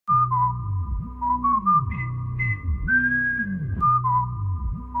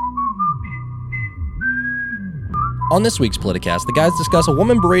On this week's Politicast, the guys discuss a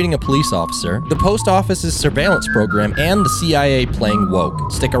woman berating a police officer, the post office's surveillance program, and the CIA playing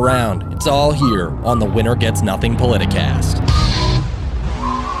woke. Stick around. It's all here on the Winner Gets Nothing Politicast.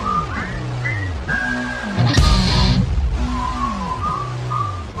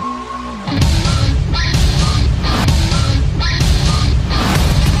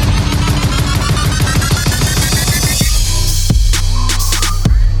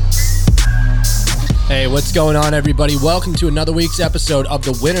 Hey, what's going on, everybody? Welcome to another week's episode of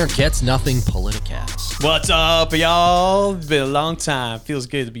the Winner Gets Nothing Politicast. What's up, y'all? It's been a long time. Feels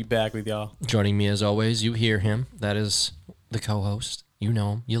good to be back with y'all. Joining me, as always, you hear him. That is the co-host. You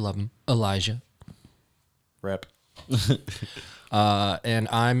know him. You love him. Elijah. Rep. And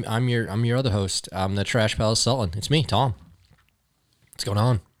I'm your other host. I'm the Trash Palace Sultan. It's me, Tom. What's going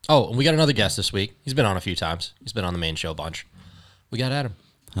on? Oh, and we got another guest this week. He's been on a few times. He's been on the main show a bunch. We got Adam.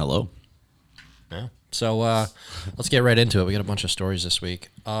 Hello. Yeah. So let's get right into it. We got a bunch of stories this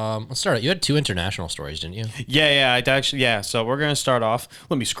week. Let's start it. You had two international stories, didn't you? Yeah. So we're gonna start off.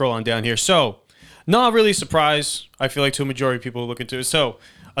 Let me scroll on down here. So, not really surprised. I feel like to a majority of people look into it. So,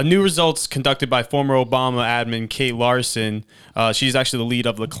 a new results conducted by former Obama admin Kate Larson. She's actually the lead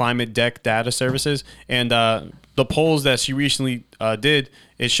of the Climate Deck Data Services, and the polls that she recently did,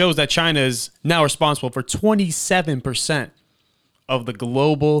 it shows that China is now responsible for 27% of the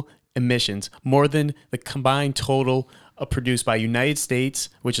global emissions, more than the combined total produced by United States,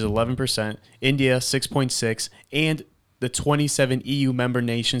 which is 11%, India 6.6, and the 27 EU member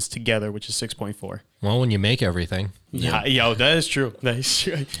nations together, which is 6.4. Well, when you make everything. Yeah, yo, that is true. That is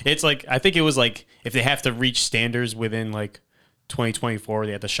true. It's like, I think it was like, if they have to reach standards within like 2024,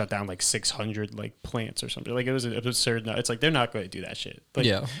 they have to shut down like 600 like plants or something. Like, it was absurd. It's like, they're not going to do that shit. Like,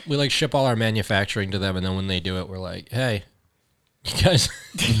 yeah, we like ship all our manufacturing to them, and then when they do it, we're like, hey, you guys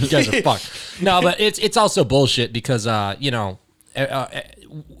are fucked. No, but it's also bullshit because they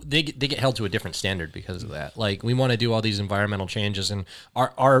get held to a different standard because of that. Like, we want to do all these environmental changes, and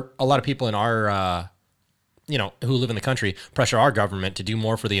a lot of people in our who live in the country pressure our government to do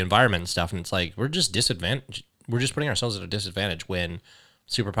more for the environment and stuff, and it's like we're just disadvantaged. We're just putting ourselves at a disadvantage when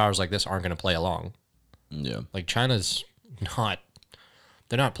superpowers like this aren't going to play along. Yeah, like China's not.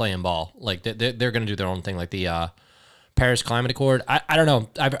 They're not playing ball. Like they're going to do their own thing. Like the Paris Climate Accord. I don't know.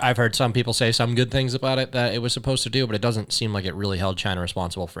 I've heard some people say some good things about it that it was supposed to do, but it doesn't seem like it really held China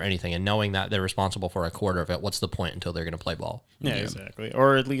responsible for anything. And knowing that they're responsible for a quarter of it, what's the point until they're going to play ball? Yeah, exactly.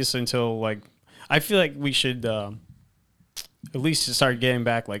 Or at least until, like, I feel like we should at least start getting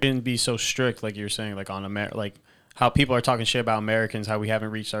back, like, didn't be so strict, like you're saying, like on like how people are talking shit about Americans, how we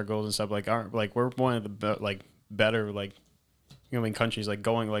haven't reached our goals and stuff. Like, we're one of the better, like, countries, like,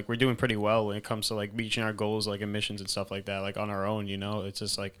 going, like, we're doing pretty well when it comes to, like, reaching our goals, like emissions and stuff like that, like on our own. It's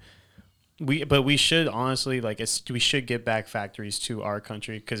just like we should honestly, like, we should get back factories to our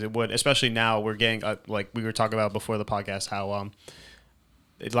country, because it would, especially now we're getting like we were talking about before the podcast, how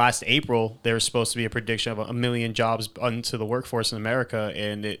last April there was supposed to be a prediction of 1 million jobs onto the workforce in America,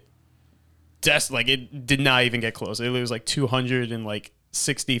 and it did not even get close. It was like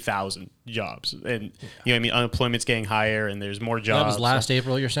 260,000 jobs, and unemployment's getting higher, and there's more jobs. That was last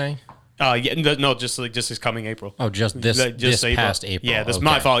April, you're saying? No, just this coming April. Oh, just this April. Past April. Yeah, okay.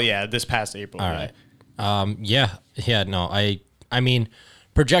 My fault. Yeah, this past April. All right. No, I mean,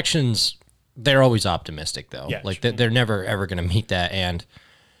 projections, they're always optimistic though. Yeah, like they're never ever going to meet that, and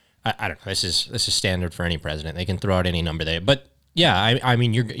I don't know. This is standard for any president. They can throw out any number there, but yeah, I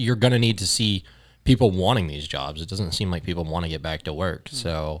mean, you're going to need to see people wanting these jobs. It doesn't seem like people want to get back to work.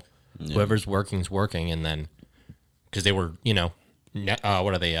 So whoever's working's working, and then because they were, what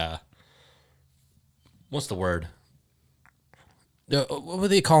are they? What's the word? What were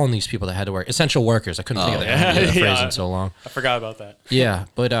they calling these people that had to work? Essential workers. I couldn't think of the phrase in so long. I forgot about that. Yeah,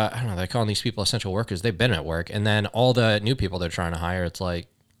 but I don't know. They're calling these people essential workers. They've been at work, and then all the new people they're trying to hire, it's like,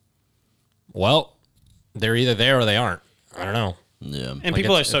 well, they're either there or they aren't. I don't know. Yeah, and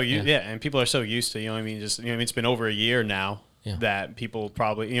people are so used. Yeah, and people are so used to. It's been over a year now that people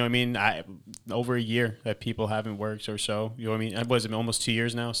probably. Over a year that people haven't worked or so. Was it almost 2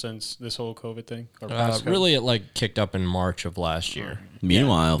 years now since this whole COVID thing? Or really, it kicked up in March of last year.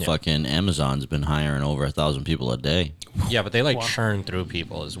 Meanwhile, fucking Amazon's been hiring over 1,000 people a day. Yeah, but they churn through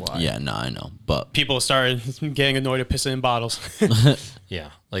people as well. Yeah, no, I know, but people started getting annoyed at pissing in bottles.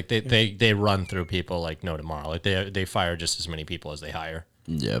 Yeah, like they run through people like no tomorrow. Like they fire just as many people as they hire.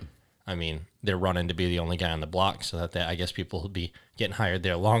 Yeah, I mean, they're running to be the only guy on the block, so that I guess people will be getting hired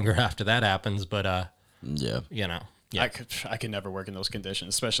there longer after that happens. But Yeah. I could never work in those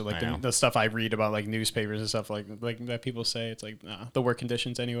conditions, especially like the stuff I read about like newspapers and stuff like that people say. It's like the work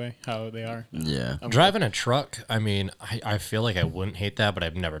conditions anyway, how they are. Yeah. Driving a truck, I mean, I feel like I wouldn't hate that, but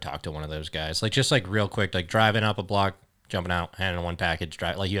I've never talked to one of those guys. Like just like real quick, like driving up a block, jumping out, handing one package,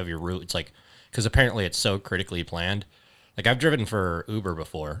 drive like you have your route. It's like because apparently it's so critically planned. Like I've driven for Uber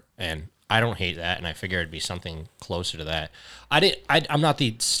before, and I don't hate that, and I figure it'd be something closer to that. I'm not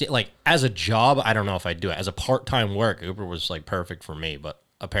the like as a job. I don't know if I'd do it as a part-time work. Uber was like perfect for me, but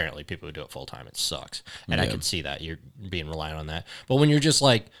apparently people who do it full time, it sucks. And I can see that you're being reliant on that. But when you're just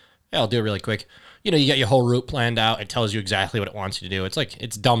like, yeah, I'll do it really quick. You know, you got your whole route planned out. It tells you exactly what it wants you to do. It's like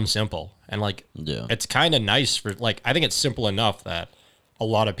it's dumb simple, and like it's kind of nice for like I think it's simple enough that a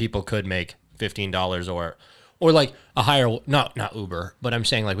lot of people could make $15 or like a higher, not Uber, but I'm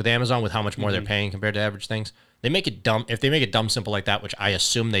saying like with Amazon, with how much more they're paying compared to average things, they make it dumb. If they make it dumb simple like that, which I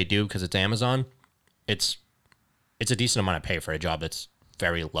assume they do because it's Amazon, it's a decent amount of pay for a job that's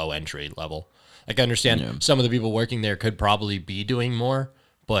very low entry level. Like I understand some of the people working there could probably be doing more,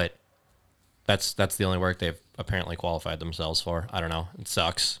 but that's the only work they've apparently qualified themselves for. I don't know. It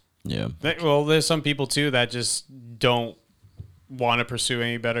sucks. Yeah. Well, there's some people too that just don't want to pursue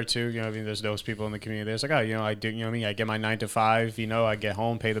any better too. You know, I mean, there's those people in the community. There's like, oh, you know, I do. You know what I mean? I get my 9 to 5. You know, I get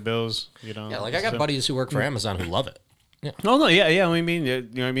home, pay the bills. You know. Yeah, like I got buddies who work for Amazon who love it. Yeah. No, yeah. I mean, you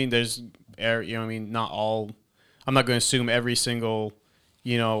know what I mean? There's, you know what I mean? Not all. I'm not going to assume every single,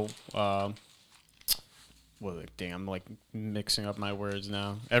 you know. Well, damn, I'm like mixing up my words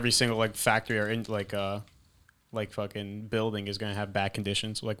now. Every single like factory or in like fucking building is going to have bad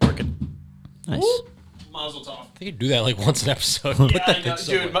conditions, like working. Nice. Woo! Mazel tov. They could do that like once an episode. Yeah, I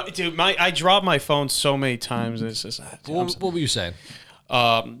know. I dropped my phone so many times. It's just. What were you saying? No,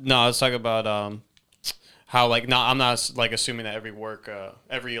 I was talking about how like I'm not like assuming that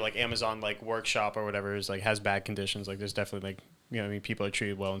every like Amazon like workshop or whatever is like has bad conditions. Like there's definitely like you know what I mean people are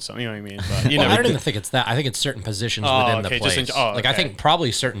treated well and some you know what I mean. But I don't even think it's that. I think it's certain positions within the place. Like I think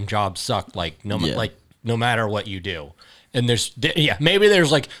probably certain jobs suck. Like no matter what you do. And maybe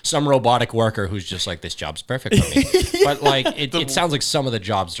there's like some robotic worker who's just like, this job's perfect for me. But like, it sounds like some of the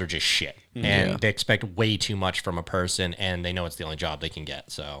jobs are just shit. And they expect way too much from a person and they know it's the only job they can get.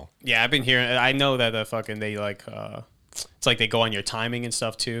 So, yeah, I've been hearing, I know that they like, it's like they go on your timing and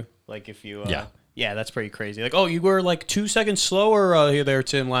stuff too. Like if you, yeah, that's pretty crazy. Like, oh, you were like 2 seconds slower here there,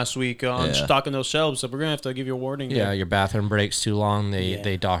 Tim, last week on stocking those shelves. So we're going to have to give you a warning. Yeah, your bathroom breaks too long.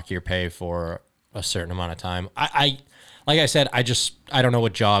 They dock your pay for a certain amount of time. Like I said, I don't know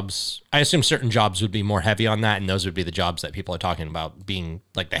what jobs. I assume certain jobs would be more heavy on that, and those would be the jobs that people are talking about being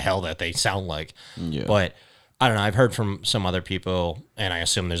like the hell that they sound like. Yeah. But I don't know. I've heard from some other people, and I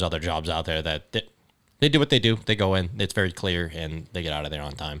assume there's other jobs out there that they do what they do. They go in. It's very clear, and they get out of there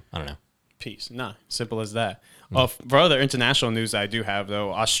on time. I don't know. Peace. Nah, simple as that. For other international news I do have,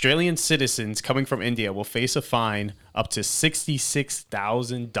 though, Australian citizens coming from India will face a fine up to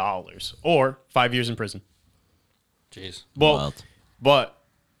 $66,000 or 5 years in prison. Jeez. Well, but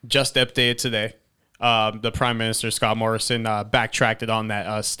just updated today, the Prime Minister, Scott Morrison, backtracked it on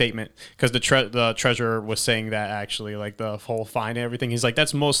that statement because the treasurer was saying that actually, like the whole fine and everything. He's like,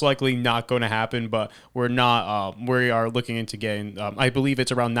 that's most likely not going to happen, but we are looking into getting, I believe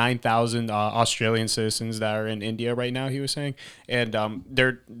it's around 9,000 Australian citizens that are in India right now, he was saying. And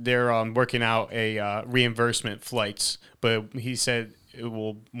they're working out a reimbursement flights, but he said it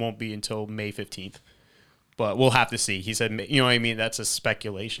won't be until May 15th. But we'll have to see. He said, you know what I mean? That's a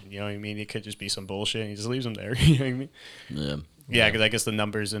speculation. You know what I mean? It could just be some bullshit and he just leaves them there. You know what I mean? Yeah. Yeah, because I guess the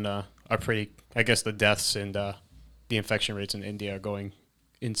numbers are pretty, I guess the deaths and the infection rates in India are going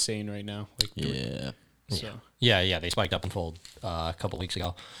insane right now. Like, Yeah, they spiked up in fold a couple weeks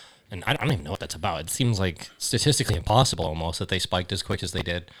ago. And I don't even know what that's about. It seems like statistically impossible almost that they spiked as quick as they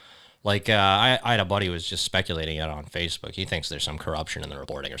did. Like, I had a buddy who was just speculating it on Facebook. He thinks there's some corruption in the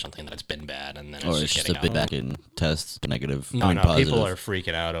reporting or something, that it's been bad, and then it's just a bit back in tests negative. No, positive. People are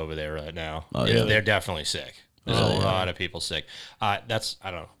freaking out over there right now. Oh, yeah. They're definitely sick. There's a lot of people sick. I don't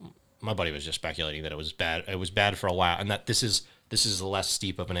know. My buddy was just speculating that it was bad. It was bad for a while, and that this is less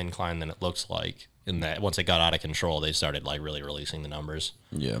steep of an incline than it looks like. In that once it got out of control, they started like really releasing the numbers.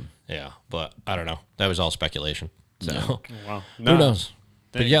 Yeah. But I don't know. That was all speculation. So wow. Who knows?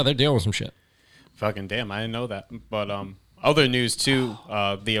 But yeah, they're dealing with some shit. Fucking damn, I didn't know that. But other news too,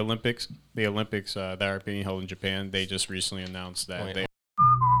 the Olympics that are being held in Japan, they just recently announced that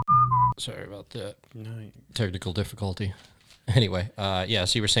Sorry about that. No. Technical difficulty. Anyway, yeah.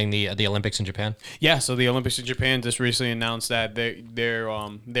 So you were saying the Olympics in Japan? Yeah. So the Olympics in Japan just recently announced that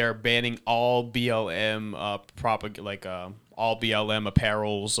they're banning all BLM all BLM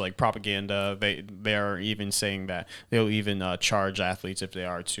apparels, like propaganda. They're even saying that they'll even charge athletes if they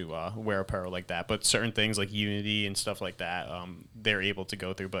are to wear apparel like that. But certain things like unity and stuff like that, they're able to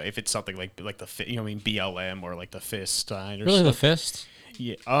go through. But if it's something like BLM or like the fist sign or really stuff, the fist.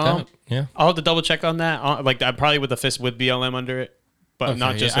 Yeah. Yeah. I'll have to double check on that. I'm probably with the fist with BLM under it, but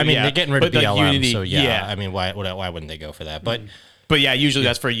not just. Yeah. I mean, they're getting rid of BLM, unity, so yeah. I mean, why wouldn't they go for that? But yeah, usually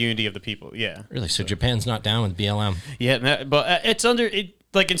that's for unity of the people. Yeah. Really? So Japan's not down with BLM? Yeah, but it's under it.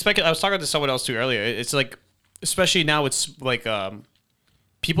 Like in I was talking to someone else too earlier. It's like, especially now, it's like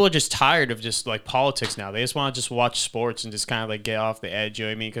people are just tired of just like politics now. They just want to just watch sports and just kind of like get off the edge. You know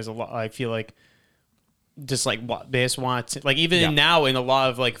what I mean? Because I feel like. Just like what they just want to, like even now in a lot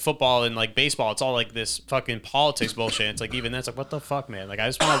of like football and like baseball, it's all like this fucking politics bullshit. It's like even that's like what the fuck, man. Like I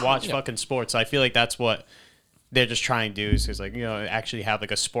just want to watch fucking sports. I feel like that's what they're just trying to do is like actually have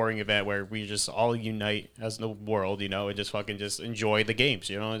like a sporting event where we just all unite as the world, and just fucking just enjoy the games,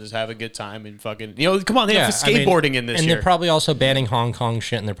 and just have a good time and fucking come on, they have skateboarding in this and year. They're probably also banning Hong Kong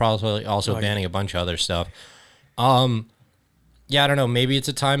shit, and they're probably also banning a bunch of other stuff. Yeah, I don't know. Maybe it's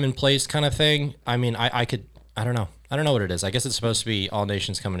a time and place kind of thing. I mean, I don't know. I don't know what it is. I guess it's supposed to be all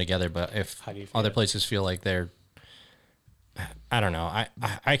nations coming together, but if other places feel like they're, I don't know.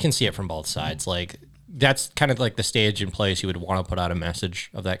 I can see it from both sides. Like, that's kind of like the stage and place you would want to put out a message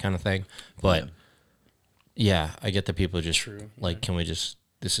of that kind of thing. But, yeah I get the people just, can we just,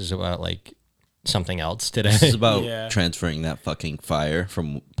 this is about, like, something else today. This is about transferring that fucking fire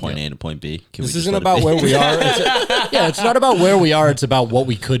from point A to point B. This isn't about where we are. It's not about where we are. It's about what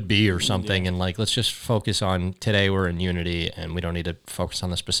we could be or something. And like, let's just focus on today. We're in unity, and we don't need to focus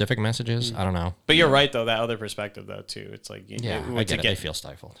on the specific messages. I don't know. But you're right though. That other perspective though too. It's like I get it. They feel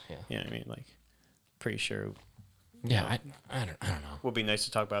stifled. I mean, like, pretty sure. I don't know. Would be nice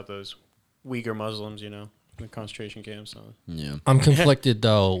to talk about those Uyghur Muslims. The concentration camps. Yeah, I'm conflicted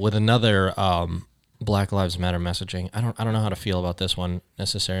though with another Black Lives Matter messaging. I don't know how to feel about this one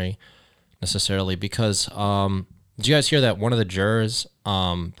necessarily because did you guys hear that one of the jurors,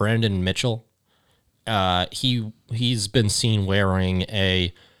 Brandon Mitchell, he's been seen wearing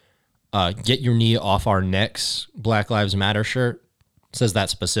a "Get Your Knee Off Our Necks" Black Lives Matter shirt. It says that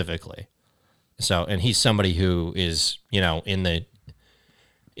specifically. So, and he's somebody who is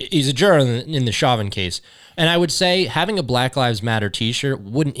he's a juror in the Chauvin case. And I would say having a Black Lives Matter t-shirt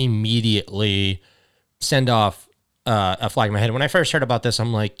wouldn't immediately send off a flag in my head. When I first heard about this,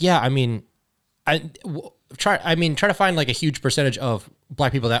 I'm like, try to find like a huge percentage of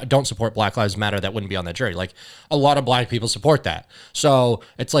black people that don't support Black Lives Matter that wouldn't be on that jury. Like a lot of black people support that. So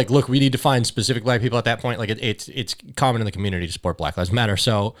it's like, look, we need to find specific black people at that point. Like it's common in the community to support Black Lives Matter.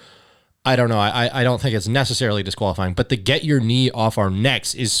 So I don't know. I don't think it's necessarily disqualifying, but the "Get Your Knee Off Our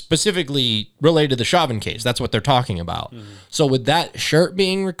Necks" is specifically related to the Chauvin case. That's what they're talking about. Mm-hmm. So with that shirt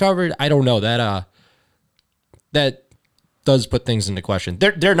being recovered, I don't know that does put things into question.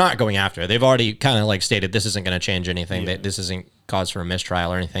 They're not going after it. They've already kind of like stated this isn't going to change anything. Yeah. This isn't cause for a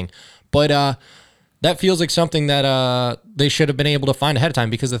mistrial or anything. But that feels like something that they should have been able to find ahead of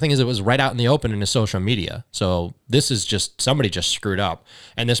time, because the thing is, it was right out in the open in the social media. So this is just somebody just screwed up,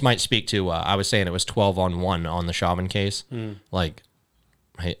 and this might speak to. I was saying it was 12-1 on the Chauvin case. Like,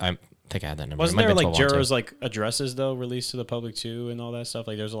 I think I had that number. Wasn't there like jurors like addresses though released to the public too and all that stuff?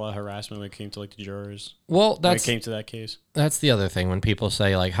 Like, there's a lot of harassment when it came to like the jurors. Well, when it came to that case. That's the other thing when people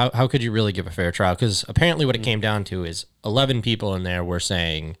say like, how could you really give a fair trial? Because apparently what it came down to is 11 people in there were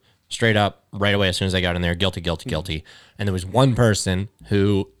saying straight up right away as soon as they got in there, guilty, guilty, guilty. And there was one person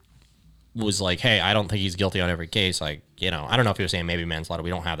who was like, hey, I don't think he's guilty on every case. Like, I don't know if he was saying maybe manslaughter. We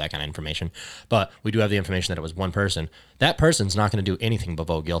don't have that kind of information. But we do have the information that it was one person. That person's not going to do anything but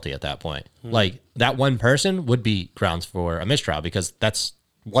vote guilty at that point. Like, that one person would be grounds for a mistrial, because that's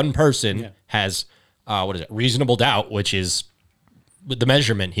one person has, reasonable doubt, which is the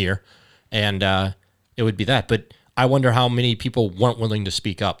measurement here. And it would be that. But I wonder how many people weren't willing to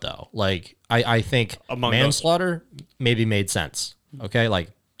speak up, though. Like, I think manslaughter maybe made sense. Okay, like,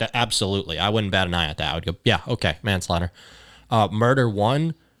 absolutely. I wouldn't bat an eye at that. I would go, yeah, okay, manslaughter. Murder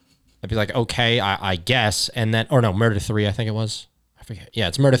 1, I'd be like, okay, I guess. And then, or no, murder 3, I think it was. I forget. Yeah,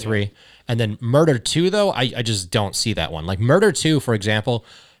 it's murder 3. And then murder 2, though, I just don't see that one. Like, murder 2, for example,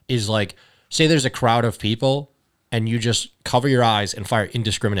 is like, say there's a crowd of people and you just cover your eyes and fire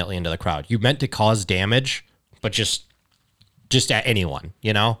indiscriminately into the crowd. You meant to cause damage, but just just at anyone,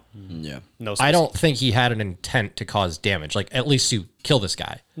 you know? Yeah. No, I don't think he had an intent to cause damage, like at least to kill this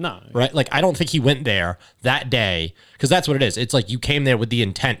guy. No. Right? Like, I don't think he went there that day, because that's what it is. It's like you came there with the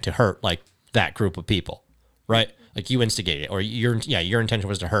intent to hurt, like, that group of people, right? Like, you instigated it, or your intention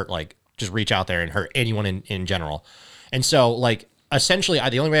was to hurt, like, just reach out there and hurt anyone in general. And so, like, essentially,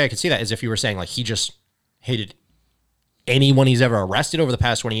 the only way I could see that is if you were saying, like, he just hated anyone he's ever arrested over the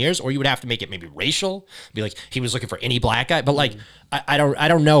past 20 years, or you would have to make it maybe racial, be like he was looking for any black guy. But like, I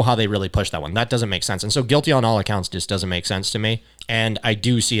don't know how they really push that one. That doesn't make sense. And so guilty on all accounts just doesn't make sense to me. And I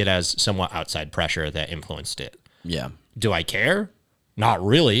do see it as somewhat outside pressure that influenced it. Yeah. Do I care? Not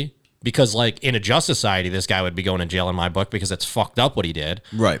really. Because like in a just society, this guy would be going to jail in my book because it's fucked up what he did.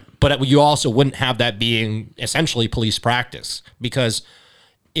 Right. But you also wouldn't have that being essentially police practice, because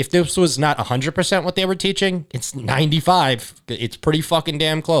if this was not 100% what they were teaching, it's 95. It's pretty fucking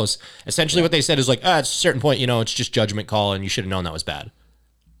damn close. Essentially what they said is like, at a certain point, it's just judgment call and you should have known that was bad.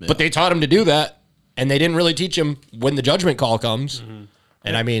 Yeah. But they taught him to do that, and they didn't really teach him when the judgment call comes. Mm-hmm.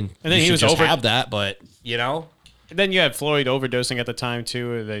 And I mean, and then he was just have that, but And then you had Floyd overdosing at the time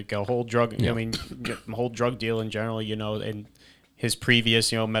too, like a whole drug, a whole drug deal in general, and his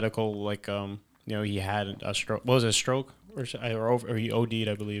previous, medical, like, he had a stroke. What was it, a stroke? Or he OD'd,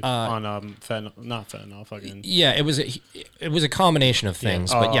 I believe, on fentanyl, fucking. Yeah, it was a combination of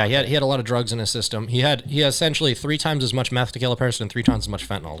things, but yeah, he had a lot of drugs in his system. He had essentially 3 times as much meth to kill a person and 3 times as much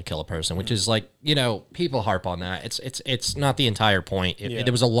fentanyl to kill a person, which is like, people harp on that. It's not the entire point.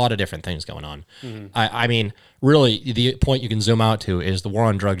 There was a lot of different things going on. Mm-hmm. I mean, really, the point you can zoom out to is the war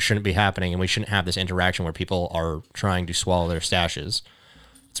on drugs shouldn't be happening, and we shouldn't have this interaction where people are trying to swallow their stashes.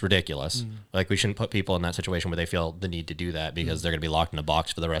 It's ridiculous. Like, we shouldn't put people in that situation where they feel the need to do that because they're going to be locked in a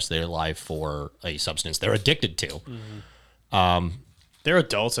box for the rest of their life for a substance they're addicted to. Mm-hmm. They're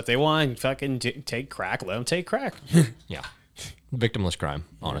adults. If they want to fucking take crack, let them take crack. Yeah. Victimless crime,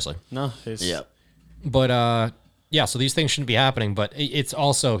 honestly. No. Yeah. But, so these things shouldn't be happening, but it's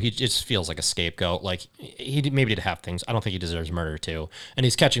also, he just feels like a scapegoat. Like, he maybe did have things. I don't think he deserves murder, too. And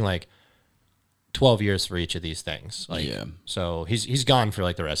he's catching, like, 12 years for each of these things. Like, yeah. So he's gone for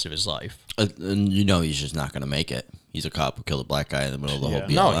like the rest of his life. And he's just not going to make it. He's a cop who killed a black guy in the middle of the whole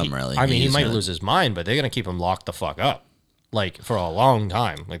BLM rally. I mean, he might lose his mind, but they're going to keep him locked the fuck up, like, for a long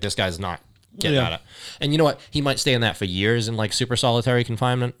time. Like, this guy's not getting out of. And you know what? He might stay in that for years in like super solitary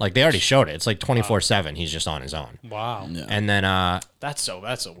confinement. Like, they already showed it. It's like 24/7. He's just on his own. Wow. Yeah. And then that's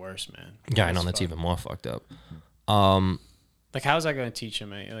the worst, man. Yeah, I know, that's even more fucked up. Like, how's that going to teach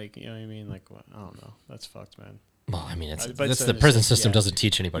him? Like, you know what I mean? Like, I don't know. That's fucked, man. Well, I mean, that's the prison system doesn't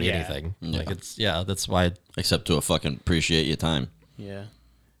teach anybody anything. Yeah. Like, that's why. Except to fucking appreciate your time. Yeah.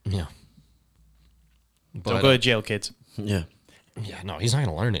 Yeah. But, don't go to jail, kids. Yeah. Yeah, no, he's not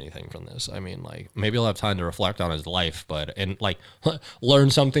going to learn anything from this. I mean, like, maybe he'll have time to reflect on his life, and like, learn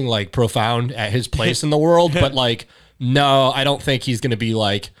something, like, profound at his place in the world. But, like, no, I don't think he's going to be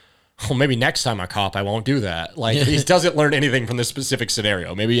like, well, maybe next time I cop, I won't do that. Like, he doesn't learn anything from this specific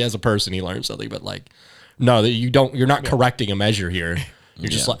scenario. Maybe as a person, he learns something, but like, no, you're not correcting a measure here. You're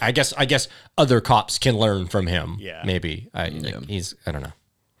just like, I guess other cops can learn from him. Yeah. Maybe. I don't know.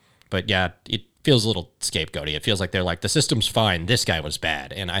 But yeah, it feels a little scapegoaty. It feels like they're like, the system's fine. This guy was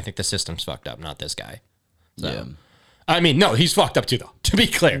bad. And I think the system's fucked up, not this guy. So, yeah. I mean, no, he's fucked up too, though, to be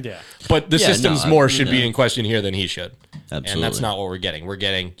clear. Yeah. But the system's should be in question here than he should. Absolutely. And that's not what we're getting. We're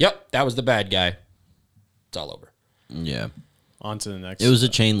getting, that was the bad guy. It's all over. Yeah. On to the next. It was a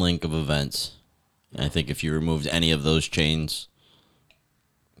chain link of events. And I think if you removed any of those chains,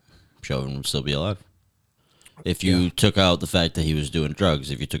 Chauvin would still be alive. If you took out the fact that he was doing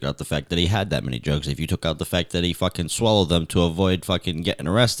drugs, if you took out the fact that he had that many drugs, if you took out the fact that he fucking swallowed them to avoid fucking getting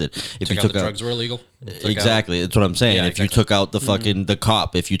arrested, if you took out the drugs were illegal, exactly, that's what I'm saying. If you took out the fucking the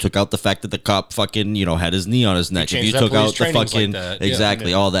cop, if you took out the fact that the cop fucking had his knee on his neck, if you took out the fucking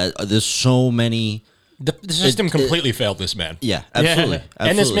all that, there's so many. The system completely failed this man. Yeah, absolutely.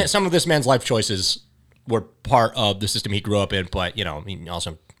 And some of this man's life choices were part of the system he grew up in, but he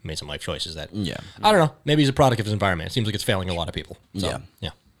also made some life choices that I don't know. Maybe he's a product of his environment. It seems like it's failing a lot of people. So,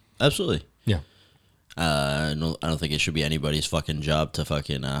 yeah, absolutely. Yeah. I don't think it should be anybody's fucking job to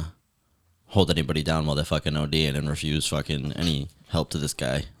fucking hold anybody down while they're fucking ODing and refuse fucking any help to this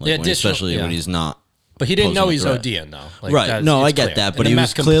guy. Like especially when he's not. But he didn't know he's ODing though. Like, right? No, I get that, but he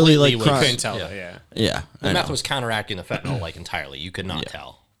was clearly like you couldn't tell. Yeah. The meth was counteracting the fentanyl like entirely. You could not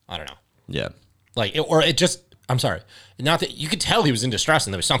tell. I don't know. Yeah. Like it just. I'm sorry. Not that you could tell he was in distress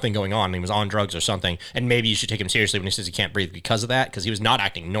and there was something going on and he was on drugs or something. And maybe you should take him seriously when he says he can't breathe because of that, because he was not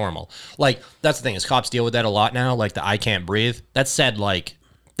acting normal. Like, that's the thing is cops deal with that a lot now. Like the I can't breathe. That's said like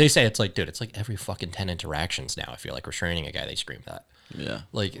They say it's like, dude, it's like every fucking 10 interactions now. If you're like restraining a guy, they scream that. Yeah.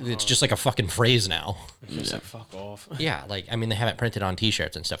 Like, it's just like a fucking phrase now. It's like, fuck off. Yeah, like, I mean, they have it printed on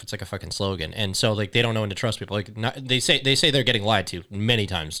T-shirts and stuff. It's like a fucking slogan. And so, like, they don't know when to trust people. Like, they say they're getting lied to many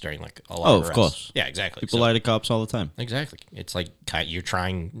times during, like, a lot of arrests. Of course. Yeah, exactly. People lie to cops all the time. Exactly. It's like you're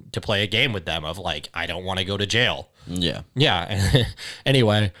trying to play a game with them of, like, I don't want to go to jail. Yeah. Yeah.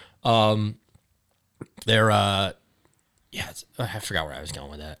 Anyway, they're, I forgot where I was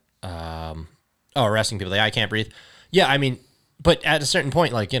going with that. Arresting people. Like, I can't breathe. Yeah, I mean... But at a certain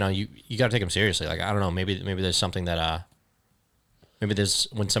point, like, you know, you got to take them seriously. Like, I don't know, maybe there's something that, maybe there's,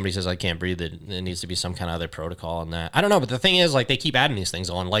 when somebody says I can't breathe, there needs to be some kind of other protocol on that. I don't know, but the thing is, like, they keep adding these things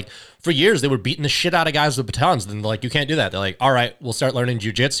on. Like, for years, they were beating the shit out of guys with batons. Then, like, you can't do that. They're like, all right, we'll start learning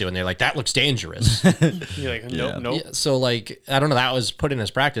jujitsu. And they're like, that looks dangerous. You're like, nope. Yeah, so, like, I don't know, that was put in as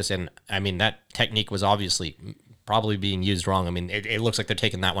practice. And, I mean, that technique was obviously probably being used wrong. I mean, it looks like they're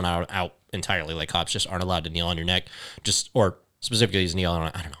taking that one out entirely. Like, cops just aren't allowed to kneel on your neck. Or specifically, he's kneeling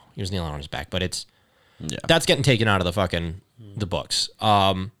on, I don't know, he was kneeling on his back, but that's getting taken out of the fucking, the books.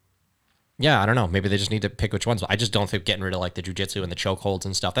 Yeah, I don't know. Maybe they just need to pick which ones. I just don't think getting rid of, like, the jujitsu and the chokeholds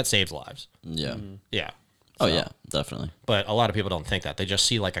and stuff, that saves lives. Yeah. Yeah. Oh, yeah, definitely. But a lot of people don't think that. They just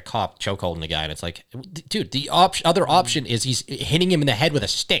see, like, a cop chokeholding a guy, and it's like, dude, the other option is he's hitting him in the head with a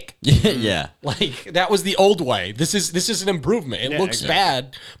stick. Yeah. Like, that was the old way. This is an improvement. It looks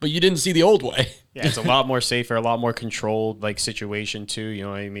bad, but you didn't see the old way. Yeah, it's a lot more safer, a lot more controlled, like, situation too. You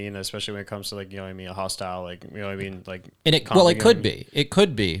know what I mean? Especially when it comes to, like, you know what I mean, a hostile, like, you know what I mean, like. And it could be. It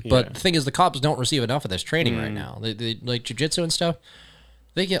could be. But the thing is, the cops don't receive enough of this training right now. They like jiu-jitsu and stuff.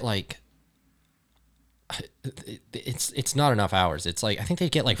 They get like. It's not enough hours. It's like I think they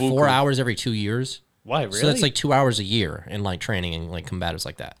get like 4 hours every 2 years. Why, really? So that's like 2 hours a year in like training and like combatives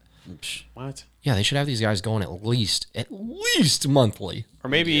like that. What? Yeah, they should have these guys going at least monthly, or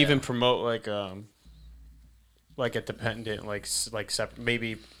maybe even promote like a dependent like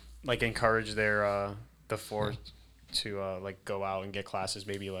maybe like encourage their the force to like go out and get classes,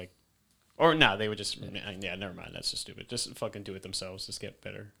 maybe like. Or no, they would just, never mind. That's just stupid. Just fucking do it themselves. Just get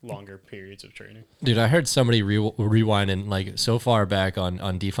better, longer periods of training. Dude, I heard somebody rewinding like so far back on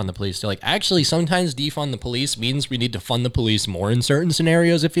defund the police. They're like, actually, sometimes defund the police means we need to fund the police more in certain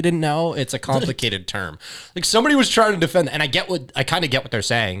scenarios. If you didn't know, it's a complicated term. Like somebody was trying to defend, and I kind of get what they're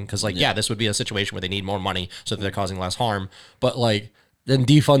saying because like, this would be a situation where they need more money so that they're causing less harm. But like, then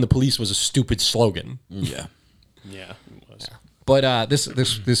defund the police was a stupid slogan. Yeah. Yeah, it was. Yeah. But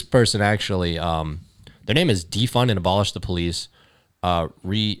this person actually, their name is Defund and Abolish the Police. I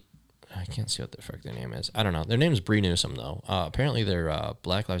can't see what the fuck their name is. I don't know. Their name is Bree Newsom though. Apparently they're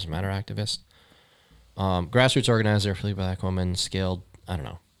Black Lives Matter activist. Grassroots organizer for the Black woman. Scaled. I don't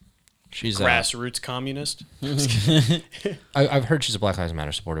know. She's grassroots communist. I've heard she's a Black Lives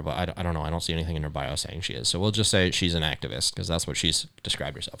Matter supporter, but I don't know. I don't see anything in her bio saying she is. So we'll just say she's an activist because that's what she's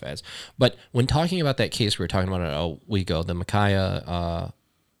described herself as. But when talking about that case we were talking about a week ago, the Micaiah,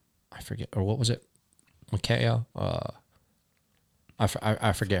 I forget, or what was it? Micaiah?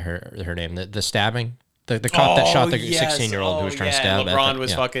 I forget her name. The stabbing, the cop that shot the 16-year-old who was trying to stab. LeBron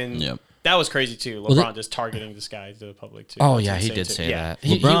was fucking. Yep. That was crazy too. LeBron just targeting this guy to the public too. Oh yeah, he did say that.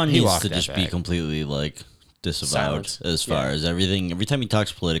 LeBron needs to just be completely like disavowed as far as everything. Every time he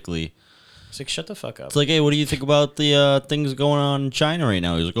talks politically, it's like shut the fuck up. It's like, hey, what do you think about the things going on in China right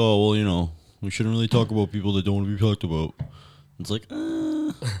now? He's like, oh well, you know, we shouldn't really talk about people that don't want to be talked about. It's like,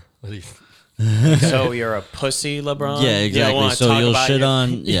 so you're a pussy, LeBron? Yeah, exactly. So you'll shit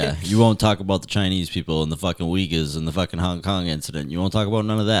on, you won't talk about the Chinese people and the fucking Uyghurs and the fucking Hong Kong incident. You won't talk about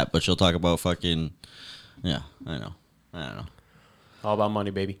none of that, but you'll talk about fucking, I don't know. All about money,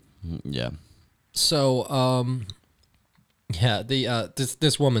 baby. Yeah. So,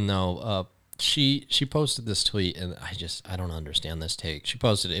 this woman though, she posted this tweet and I don't understand this take. She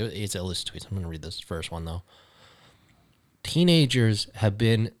posted it. It's illicit tweets. I'm going to read this first one though. Teenagers have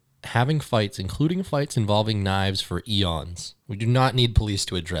been having fights, including fights involving knives, for eons. We do not need police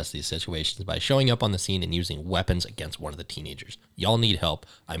to address these situations by showing up on the scene and using weapons against one of the teenagers. Y'all need help.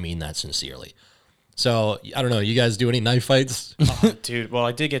 I mean that sincerely. So, I don't know. You guys do any knife fights? Oh, dude, well,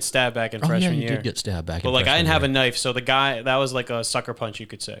 I did get stabbed back in freshman year. You did get stabbed back in freshman year. But, like, I didn't have a knife, so the guy, that was like a sucker punch, you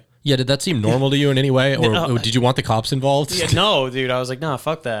could say. Yeah, did that seem normal to you in any way? Or did you want the cops involved? Yeah, no, dude. I was like, nah,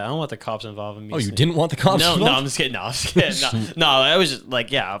 fuck that. I don't want the cops involved in me. Oh, you didn't want the cops involved? No, I'm just kidding. No, I was just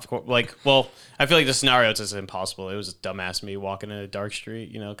like, yeah, of course. Like, well, I feel like the scenario is just impossible. It was dumbass me walking in a dark street,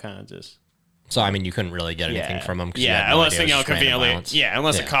 you know, kind of just... So, I mean, you couldn't really get anything from him. Yeah, unless, conveniently... Yeah,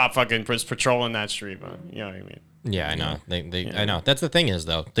 unless a cop fucking was patrolling that street, but you know what I mean. Yeah, I know. I know. That's the thing is,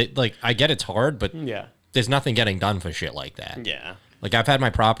 though. I get it's hard, but there's nothing getting done for shit like that. Yeah. Like, I've had my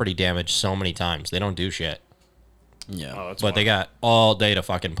property damaged so many times. They don't do shit. Yeah. But they got all day to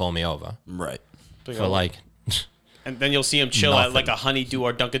fucking pull me over. Right. For like... And then you'll see them chill at like a Honeydew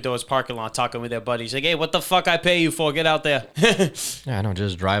or Dunkin' Donuts parking lot talking with their buddies. Like, hey, what the fuck I pay you for? Get out there. Yeah, I don't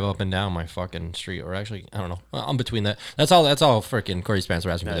just drive up and down my fucking street. Or actually, I don't know. I'm between that. That's all freaking Corey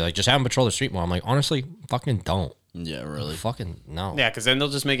Spencer asked me. Like, just have them patrol the street more. I'm like, honestly, fucking don't. Yeah, really. Fucking no. Yeah, because then they'll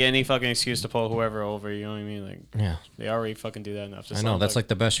just make any fucking excuse to pull whoever over. You know what I mean? Like, yeah. They already fucking do that enough. I know. That's like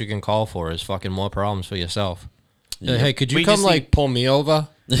the best you can call for is fucking more problems for yourself. Yeah. Hey, could you come like pull me over?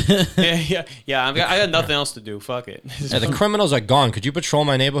 yeah. I got nothing else to do. Fuck it. Yeah, the criminals are gone. Could you patrol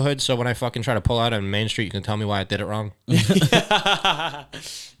my neighborhood so when I fucking try to pull out on Main Street, you can tell me why I did it wrong? Yo, my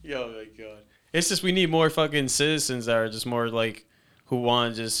God. It's just we need more fucking citizens that are just more like who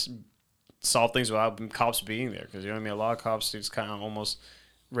want to just solve things without cops being there. Because you know what I mean. A lot of cops just kind of almost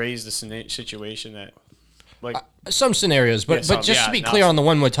raise the situation that. Like some scenarios, but just to be clear on the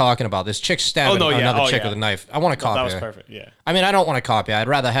one we're talking about, this chick stabbing another chick with a knife. I want to copy. That was perfect. Yeah. I mean, I don't want to copy. I'd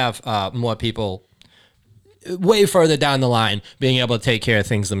rather have more people way further down the line being able to take care of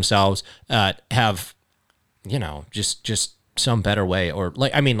things themselves. Have, you know, just some better way, or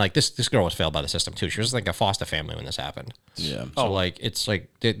like I mean, like this girl was failed by the system too. She was like a foster family when this happened. Yeah. So like it's like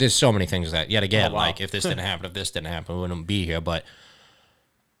there's so many things that yet again, like if this didn't happen, we wouldn't be here. But.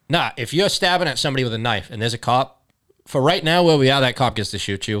 Nah, if you're stabbing at somebody with a knife and there's a cop, for right now where we are, that cop gets to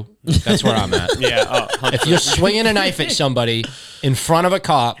shoot you. That's where I'm at. Yeah. If you're swinging a knife at somebody in front of a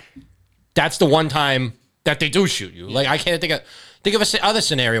cop, that's the one time that they do shoot you. Like I can't think of a other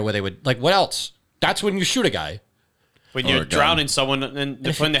scenario where they would like. What else? That's when you shoot a guy. When you're drowning someone and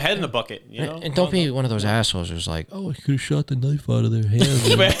they're putting their head in the bucket, you know? And don't be one of those assholes who's like, oh, I could have shot the knife out of their hand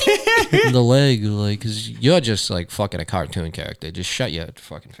in the leg. Like, because you're just like fucking a cartoon character. Just shut your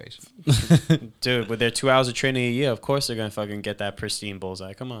fucking face. Dude, with their 2 hours of training a year, of course they're going to fucking get that pristine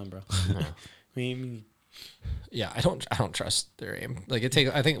bullseye. Come on, bro. Yeah, I don't trust their aim. Like, it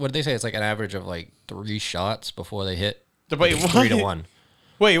takes, I think, what did they say? It's like an average of like 3 shots before they hit. Wait, like 3 to 1.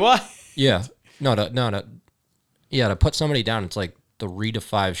 Wait, what? Yeah. No. Yeah, to put somebody down, it's like 3 to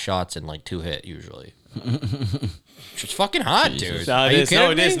 5 shots and like 2 hit usually. It's fucking hot, dude. No,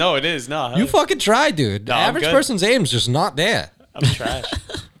 it is. No, you fucking try, dude. The average person's aim's just not there. I'm trash.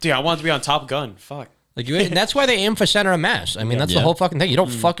 Dude, I want to be on Top Gun. Fuck. Like and that's why they aim for center of mass. I mean, that's the whole fucking thing. You don't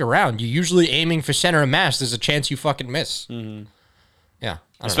fuck around. You're usually aiming for center of mass. There's a chance you fucking miss. Mm-hmm. Yeah.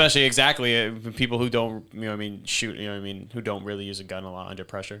 Especially people who don't, you know what I mean, shoot, you know what I mean, who don't really use a gun a lot under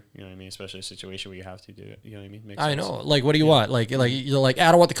pressure, you know what I mean, especially a situation where you have to do it, you know what I mean? Makes sense. Know. Like, what do you want? Like you're like,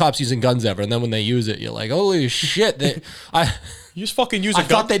 I don't want the cops using guns ever. And then when they use it, you're like, holy shit. You just fucking use a gun? I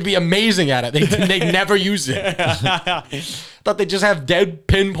thought they'd be amazing at it. They never use it. Thought they'd just have dead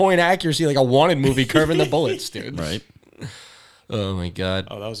pinpoint accuracy like a Wanted movie curving the bullets, dude. Right. Oh my God.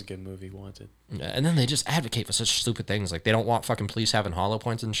 Oh, that was a good movie, Wanted. Yeah, and then they just advocate for such stupid things. Like they don't want fucking police having hollow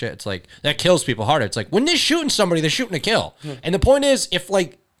points and shit. It's like that kills people harder. It's like when they're shooting somebody, they're shooting to kill. And the point is, if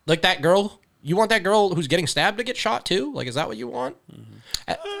like that girl, you want that girl who's getting stabbed to get shot too? Like, is that what you want?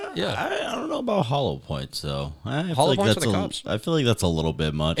 Yeah. I don't know about hollow points though. Hollow points for the cops. I feel like that's a little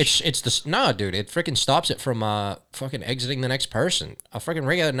bit much. Dude. It freaking stops it from fucking exiting the next person. A freaking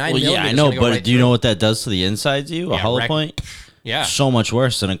regular 9mm. Yeah, I know, but do you know what that does to the insides of you? A hollow point. Yeah. So much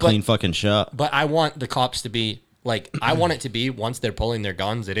worse than a clean fucking shot. But I want the cops to be like, I want it to be once they're pulling their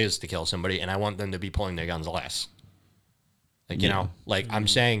guns, it is to kill somebody, and I want them to be pulling their guns less. Like, you know, like I'm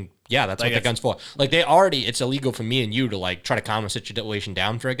saying, yeah, that's like what the gun's for. Like it's illegal for me and you to like try to calm a situation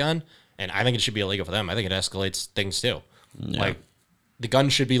down for a gun, and I think it should be illegal for them. I think it escalates things too. Yeah. Like the gun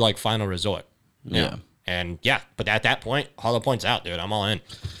should be like final resort. Yeah. And but at that point, hollow points out, dude. I'm all in.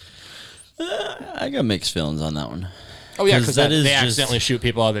 I got mixed feelings on that one. Oh yeah, because they accidentally shoot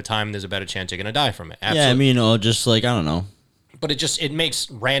people all the time. There's a better chance you're gonna die from it. Absolutely. Yeah, I mean, just like I don't know. But it makes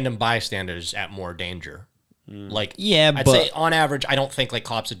random bystanders at more danger. Like I'd say on average, I don't think like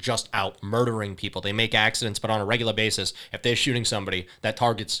cops are just out murdering people. They make accidents, but on a regular basis, if they're shooting somebody, that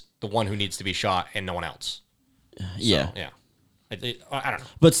targets the one who needs to be shot and no one else. Yeah, so, I don't know.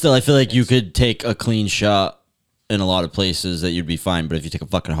 But still, I feel like you could take a clean shot in a lot of places that you'd be fine, but if you take a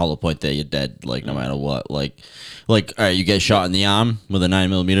fucking hollow point there, you're dead, like no matter what. Like all right, you get shot in the arm with a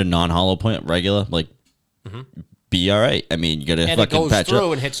 9mm non-hollow point, regular, like be all right. I mean, you gotta and fucking patch up. And it goes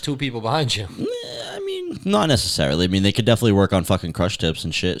through and hits 2 people behind you. I mean, not necessarily. I mean, they could definitely work on fucking crush tips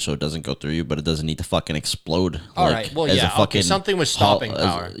and shit, so it doesn't go through you, but it doesn't need to fucking explode. All right, well, yeah, okay, something with stopping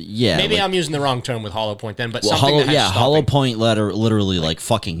power. Maybe I'm using the wrong term with hollow point then, but something that has hollow point literally like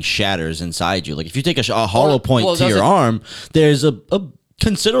fucking shatters inside you. Like if you take a hollow point to your arm, there's a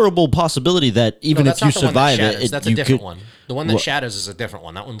considerable possibility that even if you survive that's a different one. The one that shatters is a different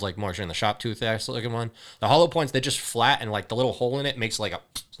one. That one's like more in the sharp tooth ass looking one. The hollow points, they're just flat, and like the little hole in it makes like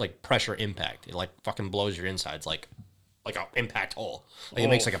a pressure impact. It like fucking blows your insides like an impact hole. Like it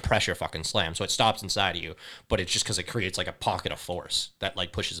makes like a pressure fucking slam, so it stops inside of you. But it's just because it creates like a pocket of force that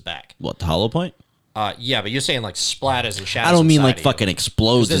like pushes back. What, the hollow point? Yeah, but you're saying like splatters and shatters. I don't mean like fucking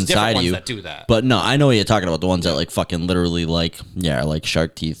explodes inside of you. That do that. But no, I know what you're talking about. The ones that like fucking literally like like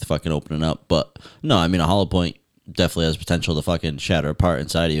shark teeth fucking opening up. But no, I mean a hollow point definitely has potential to fucking shatter apart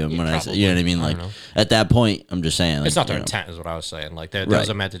inside of you. And when I say, you know what I mean, like at that point, I'm just saying like, it's not their intent, is what I was saying. Like those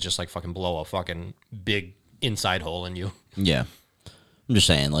are meant to just like fucking blow a fucking big inside hole in you. Yeah. I'm just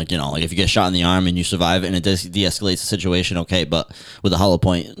saying, like, like if you get shot in the arm and you survive and it de-escalates the situation, okay, but with a hollow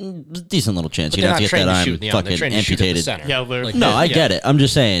point, decent little chance you'd have to get that arm fucking amputated. Yeah, like, no, I get it. I'm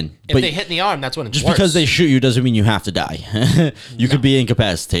just saying. If they hit in the arm, that's when it's just worse. because they shoot you doesn't mean you have to die. You could be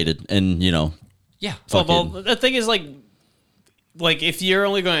incapacitated and, Yeah. Well, the thing is, like if you're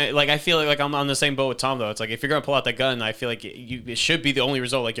only going to, like, I feel like I'm on the same boat with Tom, though. It's like, if you're going to pull out that gun, I feel like it should be the only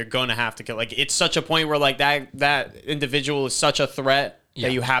result. Like, you're going to have to kill. Like, it's such a point where, like, that individual is such a threat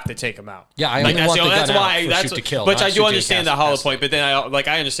that you have to take him out. Yeah, I only want the gun out for shoot to kill. But I do understand the hollow point, but then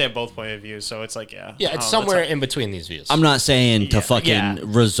I understand both point of views, so it's like, yeah, it's somewhere in between these views. I'm not saying to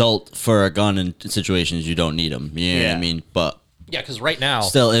fucking result for a gun in situations you don't need them. You know what I mean? But yeah, because right now,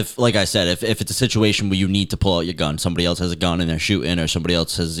 still, if like I said, if it's a situation where you need to pull out your gun, somebody else has a gun and they're shooting, or somebody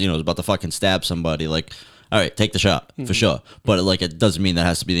else has is about to fucking stab somebody, like, all right, take the shot for sure. But like, it doesn't mean that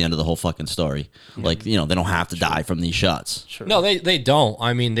has to be the end of the whole fucking story. Like, they don't have to die from these shots. Sure. No, they don't.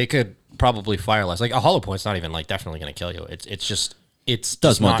 I mean, they could probably fire less. Like a hollow point's not even like definitely going to kill you. It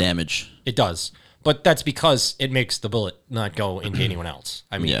does more damage. It does. But that's because it makes the bullet not go into anyone else.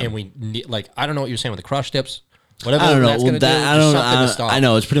 I mean, and we need, like, I don't know what you're saying with the crush tips. Whatever I don't know. That's gonna do, I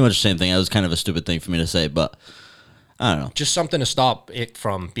know it's pretty much the same thing. That was kind of a stupid thing for me to say, but I don't know. Just something to stop it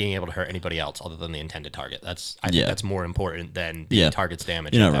from being able to hurt anybody else other than the intended target. I think that's more important than the target's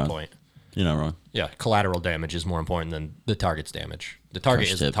damage at that point. You're not wrong. Yeah, collateral damage is more important than the target's damage. The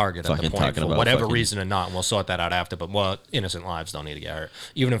target is the target at the point for whatever reason or not, and we'll sort that out after. But innocent lives don't need to get hurt.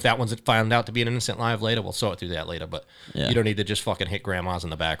 Even if that one's found out to be an innocent life later, we'll sort through that later. But you don't need to just fucking hit grandmas in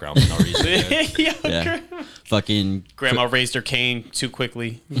the background for no reason. Fucking grandma raised her cane too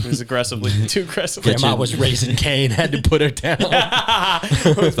quickly, too aggressively. Grandma was raising cane, had to put her down.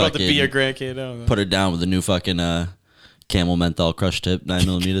 Was about to be your grandkid. Put her down with a new fucking Camel menthol crush tip,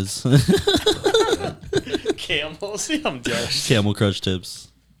 9mm. Camels? I'm jealous. Camel crush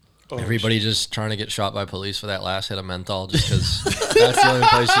tips. Everybody just trying to get shot by police for that last hit of menthol just because that's the only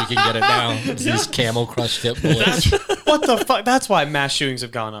place you can get it down. It's these Camel crush tip bullets. What the fuck? That's why mass shootings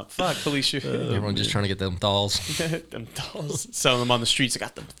have gone up. Fuck, police shootings. Everyone just trying to get them thalls. Them thalls. Selling them on the streets. I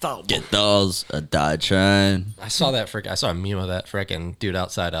got them thalls. Get those. I died trying. I saw a meme of that frickin' dude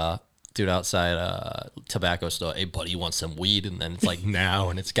outside tobacco store. Hey buddy, you want some weed? And then it's like now,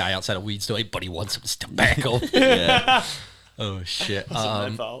 and it's guy outside a weed store. Hey buddy, you want some tobacco? Yeah. Oh shit. I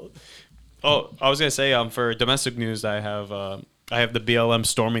was gonna say for domestic news, I have the BLM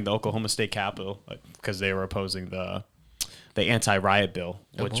storming the Oklahoma State Capitol because they were opposing the anti-riot bill,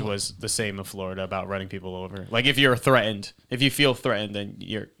 which was the same in Florida about running people over. Like if you feel threatened, then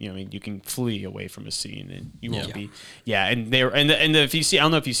you can flee away from a scene and you won't be. Yeah, and they were and if you see, I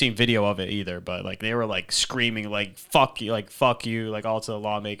don't know if you've seen video of it either, but like they were like screaming like fuck you, like all to the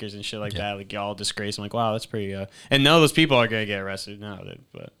lawmakers and shit like that, like y'all disgrace. I'm like, wow, that's pretty. And none of those people are gonna get arrested now,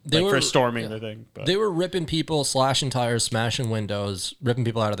 but they were for storming the thing. But. They were ripping people, slashing tires, smashing windows, ripping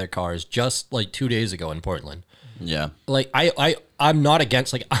people out of their cars just like 2 days ago in Portland. Yeah, like I'm not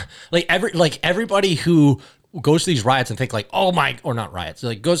against everybody who goes to these riots and think like, oh my, or not riots,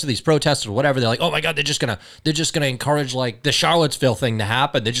 like goes to these protests or whatever. They're like, oh my god, they're just gonna encourage like the Charlottesville thing to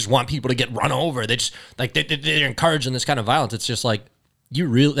happen. They just want people to get run over. They just like they're encouraging this kind of violence. It's just like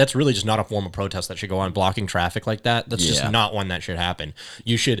that's really just not a form of protest that should go on. Blocking traffic like that. That's just not one that should happen.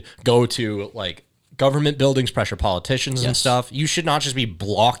 You should go to like government buildings, pressure politicians and stuff. You should not just be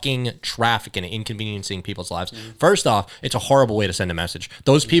blocking traffic and inconveniencing people's lives. First off, it's a horrible way to send a message.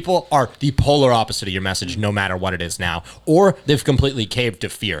 Those people are the polar opposite of your message, no matter what it is now. Or they've completely caved to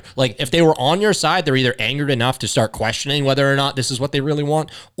fear. Like, if they were on your side, they're either angered enough to start questioning whether or not this is what they really want,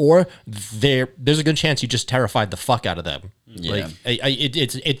 or there's a good chance you just terrified the fuck out of them. Yeah. Like,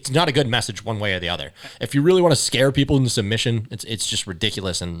 it's not a good message one way or the other. If you really want to scare people into submission, it's just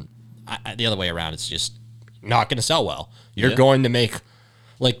ridiculous, and the other way around, it's just not going to sell well. You're going to make,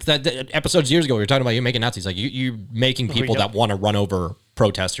 like that episodes years ago, we were talking about you making Nazis. Like you're making people that want to run over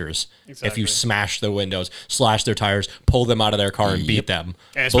protesters if you smash their windows, slash their tires, pull them out of their car and beat them.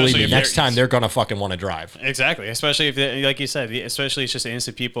 And believe me, next time they're gonna fucking want to drive. Exactly, especially if they, like you said, especially it's just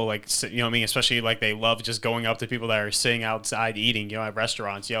innocent people, like, you know what I mean, especially like they love just going up to people that are sitting outside eating, you know, at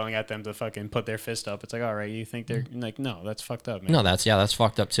restaurants, yelling at them to fucking put their fist up. It's like, all right, you think they're like, no, that's fucked up, man. No, that's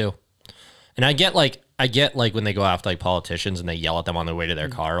fucked up too. And I get like when they go after like politicians and they yell at them on their way to their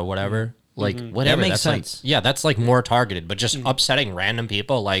car or whatever. Like whatever, that makes that's sense. Like, that's like more targeted, but just upsetting random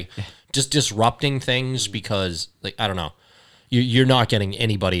people, like just disrupting things because, like, I don't know, you're not getting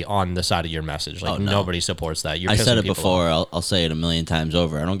anybody on the side of your message. Like nobody supports that. I said it before. I'll say it a million times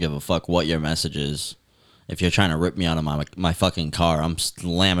over. I don't give a fuck what your message is. If you're trying to rip me out of my fucking car, I'm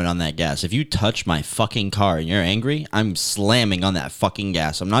slamming on that gas. If you touch my fucking car and you're angry, I'm slamming on that fucking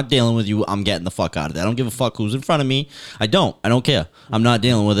gas. I'm not dealing with you. I'm getting the fuck out of there. I don't give a fuck who's in front of me. I don't care. I'm not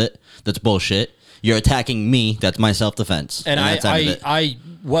dealing with it. That's bullshit. You're attacking me. That's my self-defense. And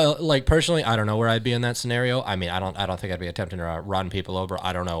well, like personally, I don't know where I'd be in that scenario. I mean, I don't think I'd be attempting to run people over.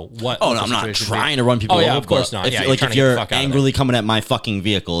 I don't know what. Oh, no, I'm not trying to run people over. Oh, yeah, of course not. If you're angrily coming at my fucking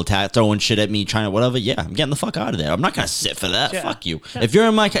vehicle, throwing shit at me, trying to whatever, yeah, I'm getting the fuck out of there. I'm not gonna sit for that. Yeah. Fuck you. Yeah. If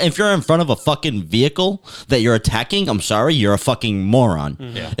you're in front of a fucking vehicle that you're attacking, I'm sorry, you're a fucking moron.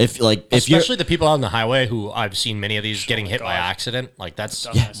 Yeah. Especially the people out on the highway who I've seen many of these getting hit by accident. Like that's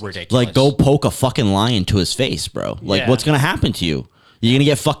ridiculous. Like go poke a fucking lion to his face, bro. Like what's gonna happen to you? You're gonna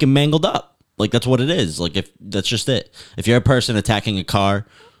get fucking mangled up. Like that's what it is. Like if that's just it. If you're a person attacking a car,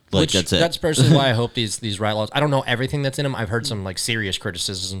 like that's it. That's personally why I hope these riot laws. I don't know everything that's in them. I've heard some like serious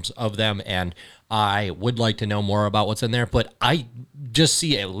criticisms of them, and I would like to know more about what's in there. But I just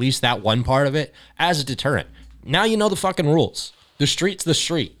see at least that one part of it as a deterrent. Now you know the fucking rules. The street's the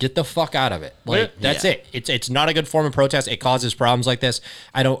street. Get the fuck out of it. Like that's it. It's not a good form of protest. It causes problems like this.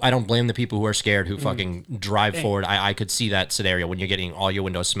 I don't blame the people who are scared who fucking drive forward. I could see that scenario when you're getting all your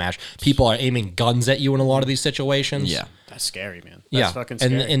windows smashed. People are aiming guns at you in a lot of these situations. Yeah. That's scary, man. That's fucking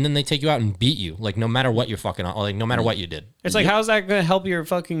scary. And then they take you out and beat you, like no matter what you're fucking, like no matter what you did. It's like, how's that gonna help your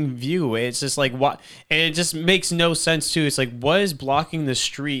fucking view? It's just like what, and it just makes no sense too. It's like, what is blocking the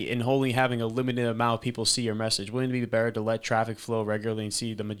street and only having a limited amount of people see your message? Wouldn't it be better to let traffic flow regularly and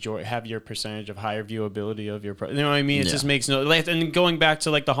see the majority, have your percentage of higher viewability of your, you know what I mean? It just makes no. And going back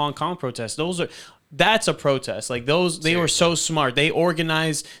to like the Hong Kong protests, that's a protest. Like those, they were so smart. They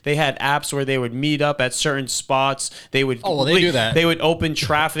organized. They had apps where they would meet up at certain spots. They would. Oh, well, they do that. They would open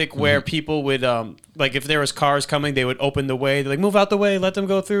traffic where people would, like if there was cars coming, they would open the way. They're like, move out the way, let them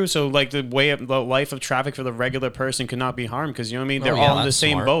go through. So like the life of traffic for the regular person could not be harmed because you know what I mean. They're all in the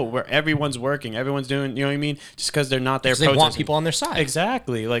same boat where everyone's working, everyone's doing. You know what I mean? Just because they're not there. They want people on their side.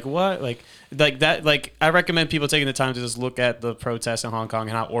 Exactly. Like what? Like that. Like I recommend people taking the time to just look at the protests in Hong Kong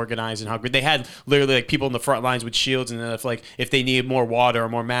and how organized and how good they had. Literally, like people in the front lines with shields, and then if they needed more water or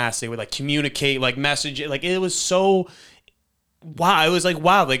more masks, they would like communicate, like message it. Like it was so. Wow, it was like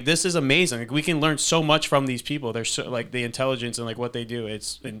wow, like this is amazing. Like we can learn so much from these people. They're so like the intelligence and like what they do.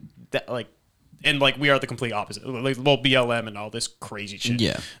 It's and that like. And like we are the complete opposite, like well BLM and all this crazy shit.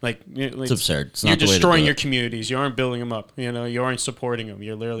 Yeah, like it's absurd. It's you're destroying your communities. You aren't building them up. You know, you aren't supporting them.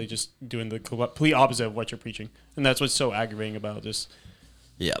 You're literally just doing the complete opposite of what you're preaching, and that's what's so aggravating about this.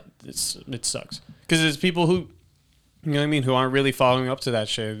 Yeah, it sucks because there's people who, you know what I mean, who aren't really following up to that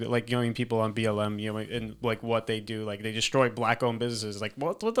shit. Like you know, I mean, people on BLM, you know, and like what they do, like they destroy black-owned businesses. Like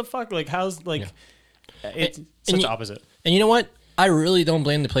what the fuck? Like how's like it's such opposite. And you know what? I really don't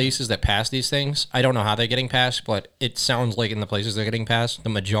blame the places that pass these things. I don't know how they're getting passed, but it sounds like in the places they're getting passed, the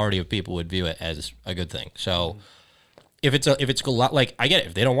majority of people would view it as a good thing. So if it's a lot, like I get it.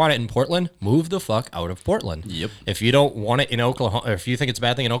 If they don't want it in Portland, move the fuck out of Portland. Yep. If you don't want it in Oklahoma, or if you think it's a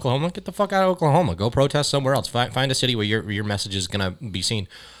bad thing in Oklahoma, get the fuck out of Oklahoma. Go protest somewhere else. Find a city where your message is gonna be seen.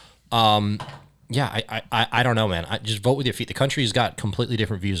 Yeah, I don't know, man. I just vote with your feet. The country's got completely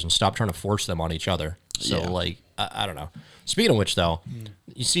different views, and stop trying to force them on each other. So like, I don't know. Speaking of which, though,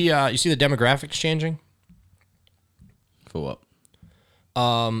 you see the demographics changing. For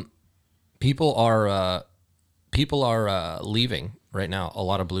what? People are leaving right now. A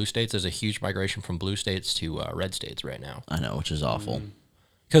lot of blue states. There's a huge migration from blue states to red states right now. I know, which is awful.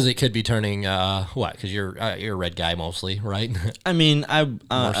 Because it could be turning what? Because you're a red guy mostly, right? I mean, I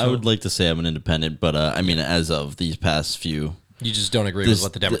would like to say I'm an independent, but I mean, as of these past few. You just don't agree with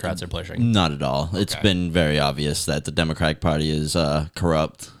what the Democrats are pushing? Not at all. Okay. It's been very obvious that the Democratic Party is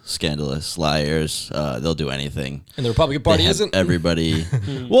corrupt, scandalous, liars. They'll do anything. And the Republican Party isn't? Everybody.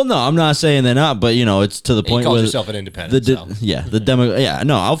 Well, no, I'm not saying they're not, but, you know, it's to the point where... You call yourself an independent, Yeah,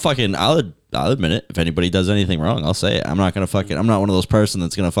 no, I'll admit it. If anybody does anything wrong, I'll say it. I'm not one of those person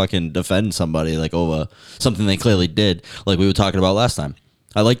that's going to fucking defend somebody, like, over something they clearly did, like we were talking about last time.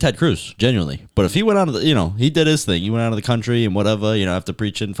 I like Ted Cruz, genuinely. But if he went out of the, he did his thing. He went out of the country and whatever, after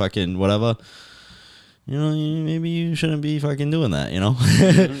preaching fucking whatever, maybe you shouldn't be fucking doing that,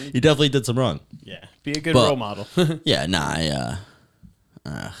 He definitely did some wrong. Yeah. Be a good role model. Yeah, nah,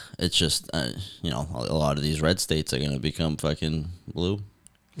 it's just, a lot of these red states are going to become fucking blue,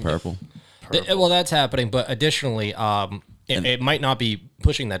 purple. Well, that's happening. But additionally, it might not be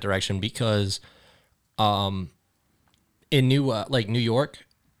pushing that direction because in New York,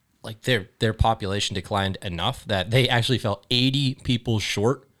 like their population declined enough that they actually fell 80 people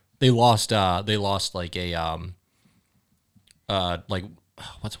short. They lost like a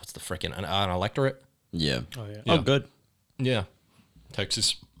what's the frickin' an electorate? Yeah. Oh yeah. Oh, good. Yeah.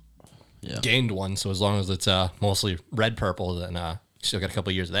 Texas gained one, so as long as it's mostly red purple, then still got a couple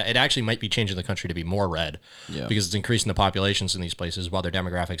of years of that. It actually might be changing the country to be more red because it's increasing the populations in these places while their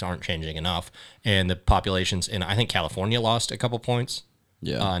demographics aren't changing enough. And the populations in, I think, California lost a couple points.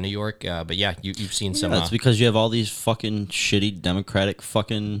 Yeah. New York. But yeah, you've seen some. That's because you have all these fucking shitty Democratic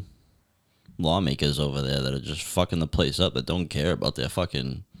fucking lawmakers over there that are just fucking the place up that don't care about their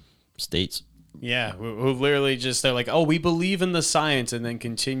fucking states. Yeah, who literally just, they're like, oh, we believe in the science, and then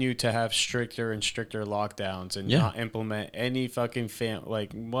continue to have stricter and stricter lockdowns and not implement any fucking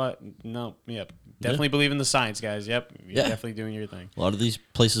like, what? No, yep. Definitely believe in the science, guys. Yep, you're definitely doing your thing. A lot of these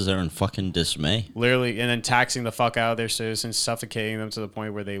places are in fucking dismay. Literally, and then taxing the fuck out of their citizens, suffocating them to the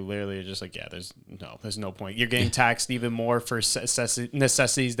point where they literally are just like, yeah, there's no point. You're getting taxed even more for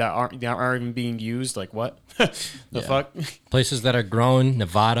necessities that aren't even being used. Like, what? The fuck? Places that are grown,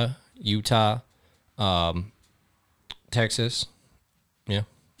 Nevada, Utah, Texas, yeah,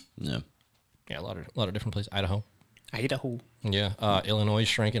 a lot of different places. Idaho, yeah, Illinois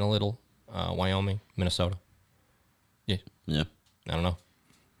shrinking a little, Wyoming, Minnesota, yeah. I don't know,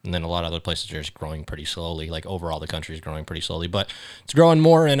 and then a lot of other places are just growing pretty slowly. Like overall, the country is growing pretty slowly, but it's growing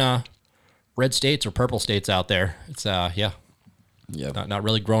more in red states or purple states out there. It's not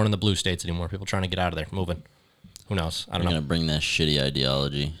really growing in the blue states anymore. People trying to get out of there, moving. Who knows? I don't know. Gonna bring that shitty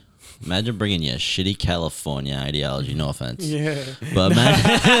ideology. Imagine bringing your shitty California ideology. No offense. Yeah. But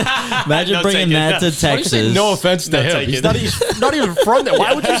imagine bringing that to Texas. No offense to him. He's not even from there.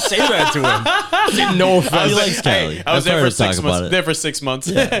 Why would you say that to him? Say no offense. He likes Cali. I was there for 6 months.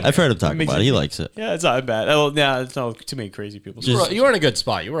 Yeah, I've heard him talk about it. He likes it. Yeah, it's not bad. Well, yeah, it's not too many crazy people. You were in a good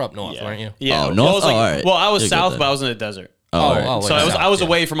spot. You were up north, weren't you? Yeah. Oh, north? All right. Well, I was south, but I was in the desert. So I was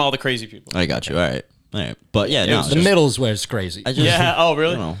away from all the crazy people. I got you. All right. But the middle's where it's crazy. Oh,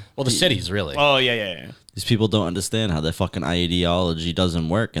 really? Well, the cities, really. Oh, yeah. These people don't understand how their fucking ideology doesn't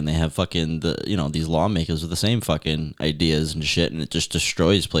work, and they have fucking these lawmakers with the same fucking ideas and shit, and it just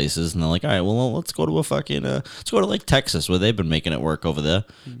destroys places. And they're like, all right, well, let's go to let's go to like Texas where they've been making it work over there.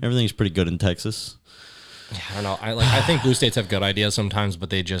 Everything's pretty good in Texas. Yeah, I don't know. I think blue states have good ideas sometimes, but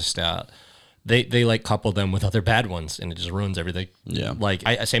they just they like couple them with other bad ones, and it just ruins everything. Yeah. Like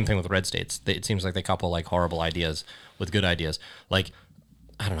same thing with red states. It seems like they couple like horrible ideas with good ideas. Like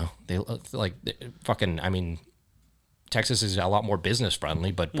I don't know. I mean, Texas is a lot more business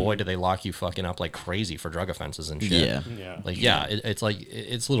friendly, but boy, do they lock you fucking up like crazy for drug offenses and shit. Yeah. It's like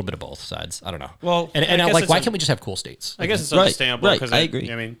it's a little bit of both sides. I don't know. Well, and like, why can't we just have cool states? I guess it's understandable because I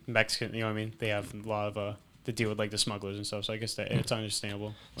agree. I mean, Mexican. They have a lot of to deal with like the smugglers and stuff. So I guess that it's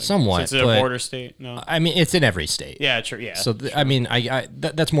understandable. Like, somewhat. It's a border state. No, I mean it's in every state. Yeah, true. Yeah. So I mean,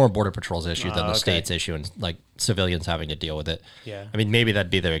 that's more Border Patrol's issue than the state's issue, and like civilians having to deal with it. Yeah. I mean, maybe that'd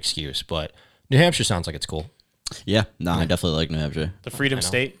be their excuse, but New Hampshire sounds like it's cool. Yeah. No, I definitely like New Hampshire. The Freedom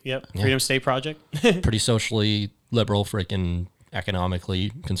State. Yep. Yeah. Freedom State Project. Pretty socially liberal, freaking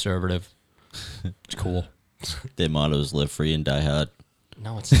economically conservative. It's cool. Their motto is live free and die hard.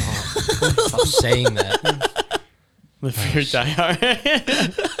 No, it's not. Stop saying that. Live free or die hard.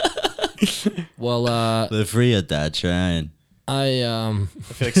 Well, live free or die trying. I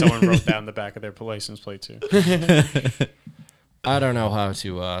feel like someone wrote that on the back of their license plate too. I don't know how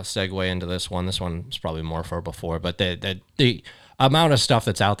to segue into this one. This one's probably more for before, but the amount of stuff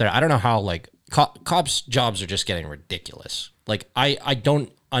that's out there, I don't know how like cops' jobs are just getting ridiculous. Like I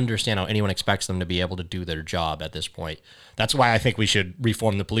don't understand how anyone expects them to be able to do their job at this point. That's why I think we should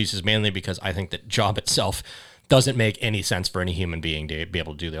reform the police, is mainly because I think that job itself doesn't make any sense for any human being to be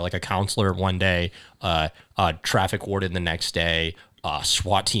able to do there. Like a counselor one day, a traffic warden the next day, a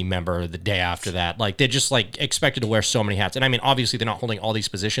SWAT team member the day after that. Like they're just like expected to wear so many hats. And I mean, obviously they're not holding all these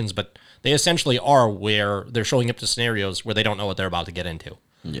positions, but they essentially are, where they're showing up to scenarios where they don't know what they're about to get into.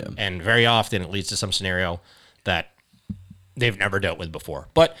 Yeah. And very often it leads to some scenario that they've never dealt with before.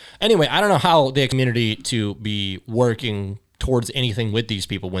 But anyway, I don't know how the community to be working towards anything with these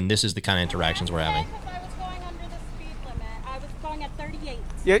people when this is the kind of interactions we're having. I was going under the speed limit. I was going at 38.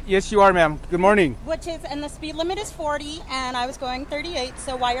 Yes, you are, ma'am. Good morning. And the speed limit is 40, and I was going 38.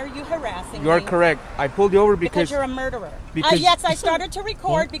 So why are you harassing me? You are correct. I pulled you over because you're a murderer. Because yes, I started to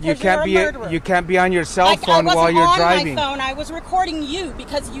record because you're a murderer. You can't be on your cell phone while you're driving. I wasn't on my phone. I was recording you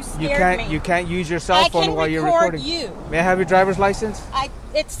because you scared me. You can't use your cell phone while you're recording. You. May I have your driver's license?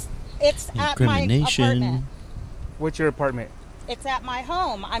 It's at my apartment. What's your apartment? It's at my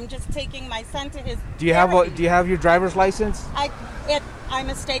home. I'm just taking my son to his. Do you have your driver's license? I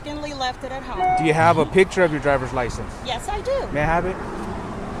mistakenly left it at home. Do you have a picture of your driver's license? Yes, I do. May I have it?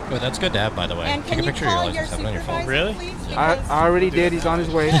 Oh, that's good to have, by the way. And take a picture of your license. Have it on your phone. Really? Please, I already did. He's on his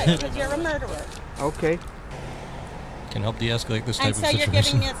way. Because you're a murderer. Okay. Can help de-escalate this type of situation. And so you're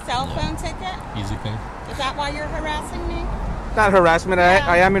giving me a cell phone ticket? Easy thing. Is that why you're harassing me? Not harassment. Yeah.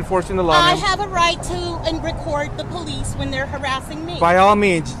 I am enforcing the law. I have a right to record the police when they're harassing me. By all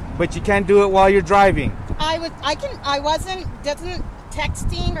means, but you can't do it while you're driving. I wasn't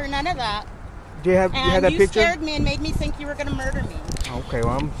texting or none of that. Do you have that picture? You scared me and made me think you were going to murder me. Okay,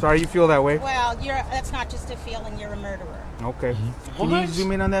 well, I'm sorry you feel that way. Well, that's not just a feeling. You're a murderer. Okay. Can you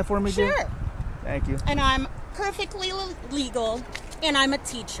zoom in on that for me, Sure. Jay? Thank you. And I'm perfectly legal, and I'm a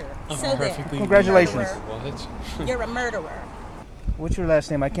teacher. So congratulations. You're a murderer. What's your last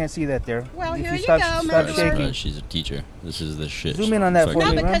name? I can't see that there. Well, if here you stop go, murderer. shaking. She's a teacher. This is the shit. Zoom in on that for me.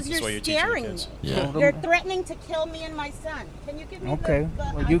 No, because you're scaring me. Yeah. You're threatening to kill me and my son. Can you give me okay. the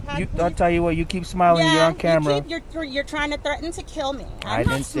Well, iPad, I'll tell you what. You keep smiling. Yeah, you're on camera. You're trying to threaten to kill me. I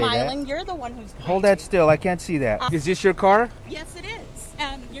didn't say that. I'm not smiling. You're the one who's. Hold that still. I can't see that. Is this your car? Yes, it is.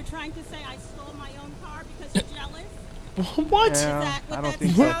 And you're trying to say I stole my own car because you're jealous? What? Yeah, I don't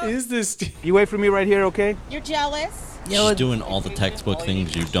think What is this? You wait for me right here, okay? You're jealous? She's doing all the textbook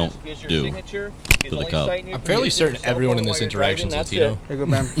things you don't do for the cop. I'm fairly certain everyone in this interaction is Latino. Here you go,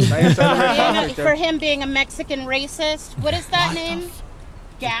 ma'am. For him being a Mexican racist. What is that name?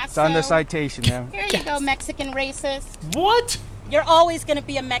 Gasso. It's on the citation, ma'am. Here you go, Mexican racist. What? You're always going to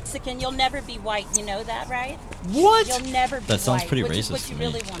be a Mexican. You'll never be white. You know that, right? What? You'll never be white. That sounds pretty which racist is what to you me.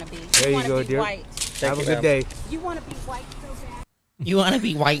 really want to be. There you want go, to be dear. white. Have a good day. You want to be white so bad. You want to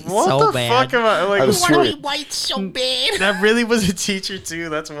be white What so the bad. fuck am I like? You want to be white so bad. That really was a teacher too.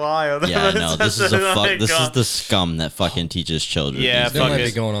 That's wild. Yeah, no, this is Oh my this is God. the scum that fucking teaches children. Yeah, these They fuck might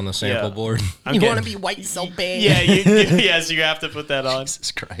days. be going on the sample board. I'm you getting- want to be white so bad. Yeah, yes, you have to put that on.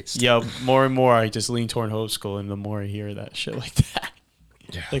 Jesus Christ. Yo, more and more I just lean toward homeschool, and the more I hear that shit like that,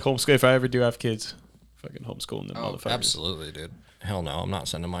 Yeah. like homeschool. If I ever do have kids, fucking homeschooling them Oh, motherfuckers. absolutely, dude. Hell no, I'm not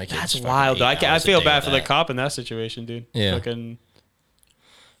sending my kids. That's fucking wild. Though. 8 I hours a feel day bad with for the that. cop in that situation, dude. Yeah. Fucking,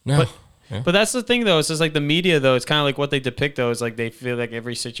 No. But- Yeah. But that's the thing, though. It's just like the media, though. It's kind of like what they depict, though. Is like they feel like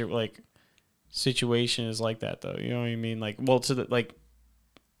every situation is like that, though. You know what I mean? Like, well, to the like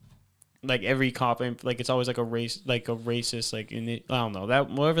every cop, like it's always like a racist, like in it. I don't know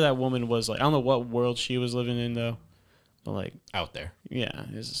that whatever that woman was like. I don't know what world she was living in, though. But like out there. Yeah,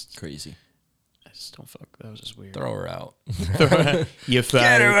 it's just Crazy. I just don't fuck. That was just weird. Throw her out. You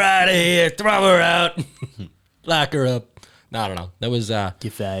Get her out of here. Throw her out. Lock her up. No, I don't know. That was You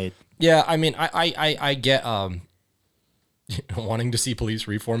fired. yeah, I mean I get wanting to see police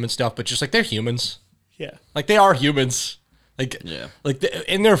reform and stuff, but just like they're humans. Yeah. Like they are humans. Like Yeah. Like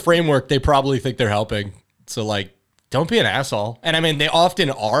in their framework they probably think they're helping. So like don't be an asshole. And I mean they often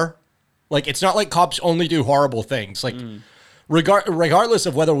are. Like it's not like cops only do horrible things. Like regardless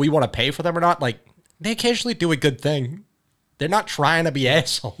of whether we want to pay for them or not, like they occasionally do a good thing. They're not trying to be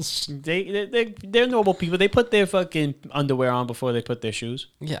assholes. They're normal people. They put their fucking underwear on before they put their shoes.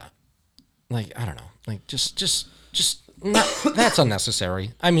 Yeah. Like, I don't know. Like, just not, that's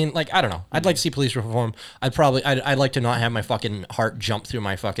unnecessary. I mean, like, I don't know. I'd like to see police reform. I'd like to not have my fucking heart jump through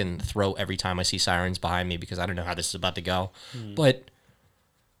my fucking throat every time I see sirens behind me because I don't know how this is about to go. But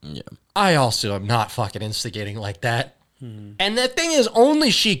Yeah. I also am not fucking instigating like that. And the thing is, only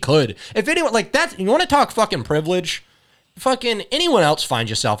she could. If anyone, like, that, you want to talk fucking privilege? Fucking anyone else finds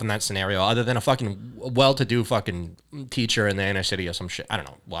yourself in that scenario other than a fucking well-to-do fucking teacher in the inner city or some shit. I don't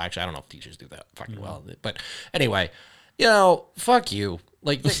know. Well, actually, I don't know if teachers do that fucking well. But anyway, you know, fuck you.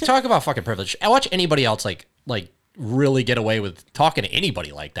 Like, talk about fucking privilege. I watch anybody else, like really get away with talking to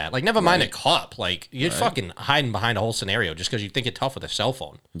anybody like that. Like, never mind a cop. Like, you're fucking hiding behind a whole scenario just because you think it's tough with a cell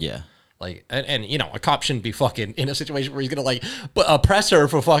phone. Yeah. Like, and you know, a cop shouldn't be fucking in a situation where he's gonna like press her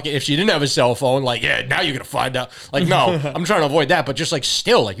for fucking if she didn't have a cell phone. Like, yeah, now you're gonna find out. Like, no, I'm trying to avoid that, but just like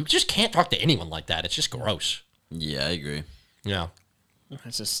still, like you just can't talk to anyone like that. It's just gross. Yeah, I agree. Yeah.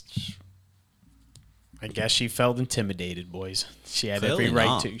 It's just. I guess she felt intimidated, boys. She had Clearly every right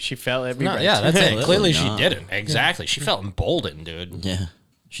not. to. She felt every No, right yeah, to. that's it. Clearly Clearly she not. didn't. Exactly. She felt emboldened, dude. Yeah.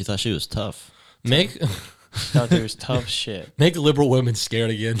 She thought she was tough. Make There's tough shit. Make liberal women scared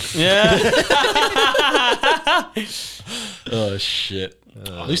again. Yeah. Oh shit.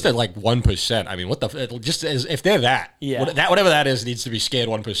 At least at like 1%. I mean, what the? Just as if they're that, Yeah. whatever that is, needs to be scared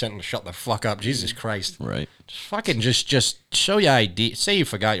 1% and shut the fuck up. Jesus Christ. Right. Just show your ID. Say you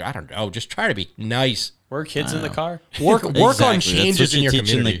forgot your. I don't know. Just try to be nice. Were kids in the car? Work on Exactly. changes That's what in your you're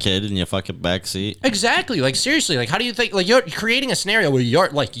teaching community. the kid in your fucking backseat. Exactly. Like seriously. Like how do you think? Like you're creating a scenario where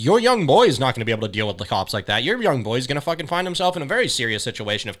your young boy is not going to be able to deal with the cops like that. Your young boy is going to fucking find himself in a very serious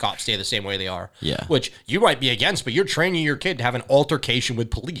situation if cops stay the same way they are. Yeah. Which you might be against, but you're training your kid to have an altercation with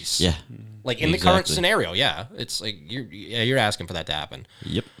police. Yeah. Like in the current Exactly. scenario. Yeah. It's like you're asking for that to happen.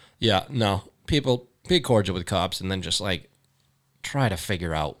 Yep. Yeah. No. People be cordial with cops and then just like try to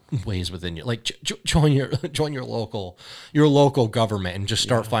figure out ways within your like join your local government and just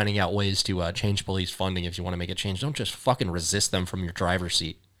start finding out ways to change police funding if you want to make a change. Don't just fucking resist them from your driver's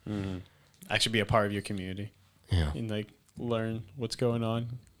seat. Actually be a part of your community. Yeah. And like learn what's going on.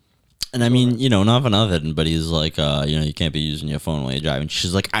 And I mean, not for nothing, but he's like, you can't be using your phone while you're driving.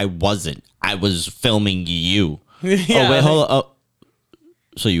 She's like, I wasn't. I was filming you. Yeah. Oh, wait, hold on. Oh.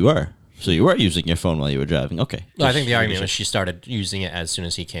 So you were using your phone while you were driving. Okay. No, I think the argument was she started using it as soon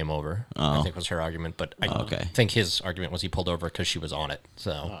as he came over. I think was her argument, but I think his argument was he pulled over because she was on it.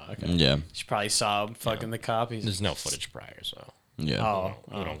 So Yeah. She probably saw him fucking the cop. He's there's no footage prior, so Yeah.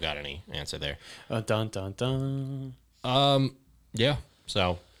 we don't got any answer there. dun dun dun. Yeah.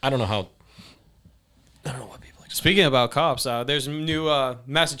 So I don't know what people expect. Speaking about cops, there's a new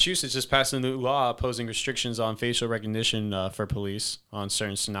Massachusetts just passed a new law opposing restrictions on facial recognition for police on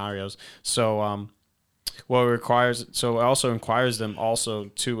certain scenarios. So, it also requires them also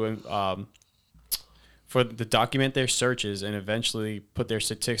to for the document their searches and eventually put their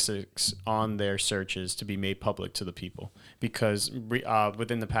statistics on their searches to be made public to the people, because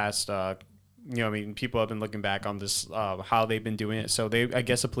within the past. People have been looking back on this, how they've been doing it. So I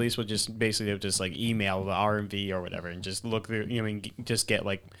guess the police would just basically like email the RMV or whatever and just look through, just get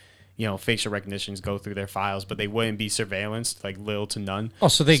like, facial recognitions, go through their files, but they wouldn't be surveillanced, like little to none. Oh,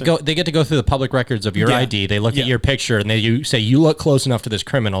 so they get to go through the public records of your ID. They look at your picture and you say you look close enough to this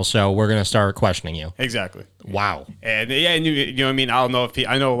criminal, so we're gonna start questioning you. Exactly. Wow. And you know what I mean? I don't know if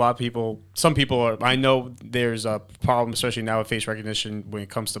I know a lot of people. Some people are. I know there's a problem, especially now with face recognition when it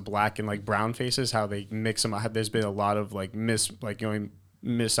comes to black and like brown faces. How they mix them. There's been a lot of like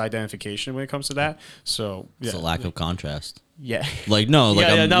misidentification when it comes to that. So It's a lack of contrast. Yeah. Like no, like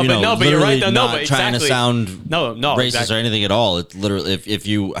Yeah, I'm, no, you but- know, no, but you're literally right, no, not but trying to exactly. sound No, racist exactly. or anything at all. It's literally if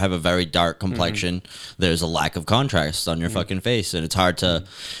you have a very dark complexion, there's a lack of contrast on your fucking face, and it's hard to.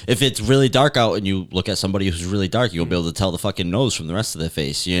 If it's really dark out and you look at somebody who's really dark, you'll be able to tell the fucking nose from the rest of their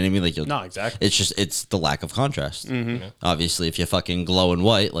face. You know what I mean? Like No, exactly. It's the lack of contrast. Obviously, if you're fucking glowing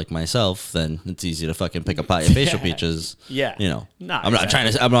white like myself, then it's easy to fucking pick apart your facial features. Yeah. I'm Nah, not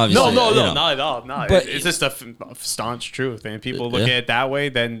trying to. I'm obviously No, you know. not at all. No, But- it's just a staunch truth, and if people look Yeah. at it that way,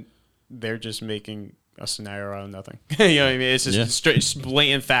 then they're just making a scenario out of nothing. You know what I mean? It's just straight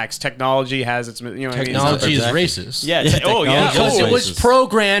blatant facts. Technology has its, what I mean? Technology is Exactly. racist. Yeah. technology Because is it was racist.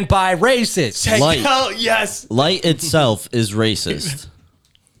 programmed by racists. Light. Yes. Light itself is racist.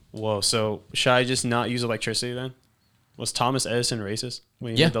 Whoa. So should I just not use electricity then? Was Thomas Edison racist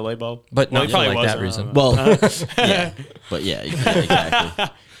when he Yeah. made the light bulb? But Well, not he for probably like that was, reason. Well, yeah, but yeah, exactly.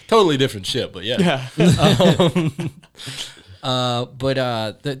 Totally different shit, but yeah.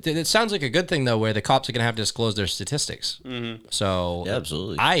 It sounds like a good thing though, where the cops are gonna have to disclose their statistics. So Yeah,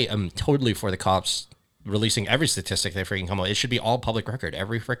 absolutely. I am totally for the cops releasing every statistic they freaking come out. It should be all public record.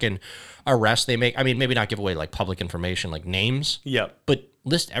 Every freaking arrest they make. I mean, maybe not give away like public information like names. Yep. But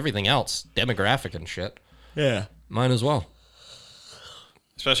list everything else, demographic and shit. Yeah. Mine as well.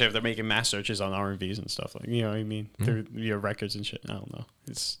 Especially if they're making mass searches on RMVs and stuff, like, you know what I mean, Mm-hmm. through your records and shit. I don't know.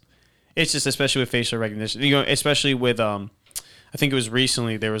 It's just especially with facial recognition. Especially with I think it was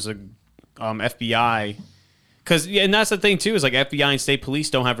recently there was a FBI, because and that's the thing too, is like FBI and state police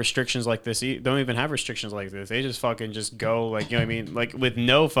don't have restrictions like this. Don't even have restrictions like this. They just fucking just go, like, you know what I mean, like with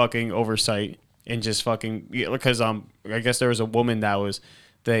no fucking oversight, and just fucking, because I guess there was a woman that was,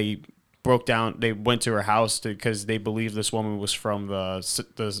 they went to her house because they believed this woman was from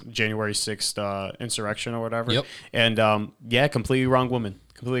the January 6th insurrection or whatever. Yep. And completely wrong woman,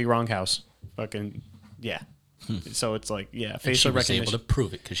 completely wrong house. Fucking yeah. So it's like, yeah, And she facial was able recognition. to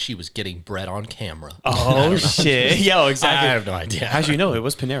prove it because she was getting bread on camera. Oh shit! Yo, exactly. I have no idea. How'd you know it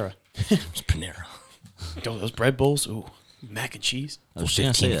was Panera? It was Panera. Yo, those bread bowls. Ooh, mac and cheese. I was For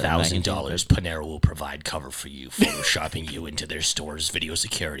gonna say that, $15,000, Panera will provide cover for you, photoshopping you into their store's video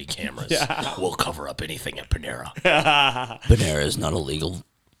security cameras. We'll cover up anything at Panera. Panera is not illegal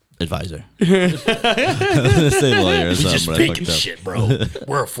advisor. Say lawyer or something. Just but I making fucked up. shit, bro.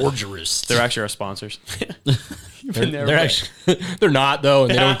 We're a forgerist. They're actually our sponsors. They're actually, they're not though,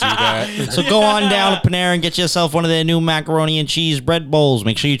 and they don't do that. So go on down to Panera and get yourself one of their new macaroni and cheese bread bowls.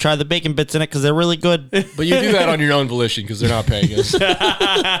 Make sure you try the bacon bits in it because they're really good. But you do that on your own volition because they're not paying us.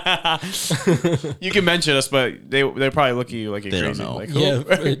 You can mention us, but they probably look at you like you're They don't crazy. know. Like,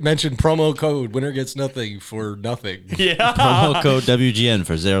 Yeah, mention promo code winner gets nothing for nothing. yeah. Promo code WGN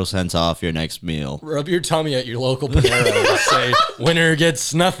for 0 cents off your next meal. Rub your tummy at your local Panera and say winner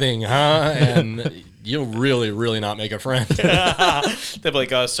gets nothing, huh? And you'll really, really not make a friend. They'll be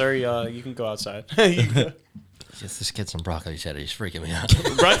like, sir, you can go outside. Just get some broccoli cheddar. He's freaking me out.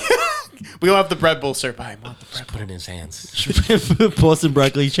 Right? We don't have the bread bowl, sir, but I want the bread. Just put it in his hands. Pour some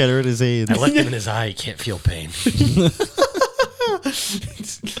broccoli cheddar in his hands. I left him in his eye. He can't feel pain.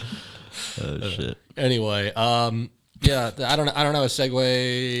 Oh shit. Anyway, yeah, I don't know a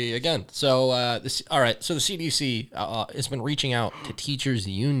segue again. So, all right. So the CDC has been reaching out to teachers'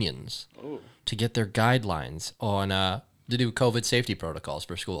 unions to get their guidelines on to do COVID safety protocols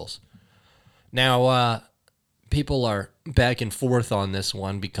for schools. Now, people are back and forth on this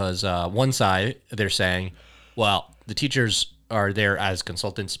one because one side they're saying, well, the teachers are there as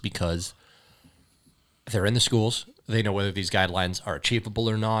consultants because they're in the schools. They know whether these guidelines are achievable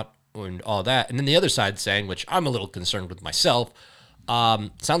or not, and all that. And then the other side saying, which I'm a little concerned with myself,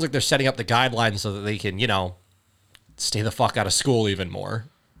 sounds like they're setting up the guidelines so that they can, stay the fuck out of school even more,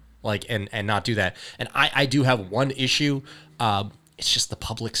 like, and not do that. And I do have one issue. It's just the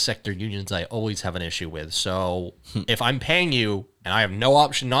public sector unions I always have an issue with. So if I'm paying you and I have no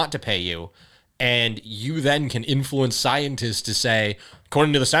option not to pay you, and you then can influence scientists to say,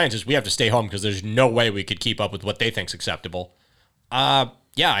 according to the scientists, we have to stay home because there's no way we could keep up with what they think's acceptable.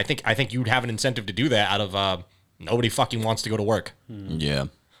 Yeah, I think you'd have an incentive to do that out of nobody fucking wants to go to work. Yeah.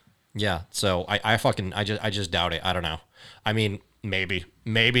 Yeah, so I just doubt it. I don't know. I mean, maybe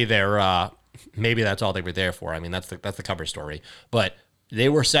they're maybe that's all they were there for. I mean, that's the cover story. But they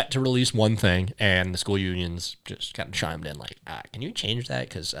were set to release one thing, and the school unions just kind of chimed in like, can you change that?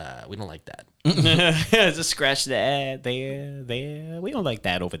 Because we don't like that. Just scratch that there. We don't like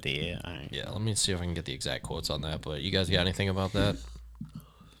that over there. All right. Yeah, let me see if I can get the exact quotes on that. But you guys got anything about that?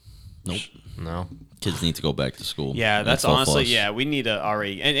 Nope. No. Kids need to go back to school. Yeah, that's full honestly, force. yeah, we need to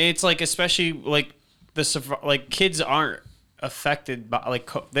already, and it's like, especially like kids aren't affected by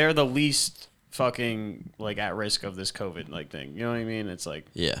they're the least fucking like at risk of this COVID like thing. You know what I mean? It's like,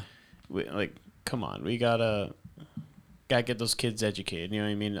 Yeah. come on, we gotta get those kids educated. You know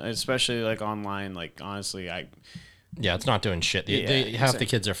what I mean? Especially like online. Like honestly, Yeah, it's not doing shit. Half the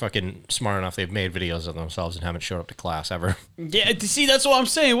kids are fucking smart enough. They've made videos of themselves and haven't showed up to class ever. Yeah, see, that's what I'm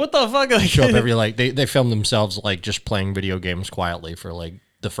saying. What the fuck? Like, Show up every they film themselves like just playing video games quietly for like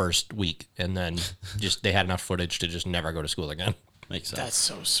the first week, and then just they had enough footage to just never go to school again. Makes sense. That's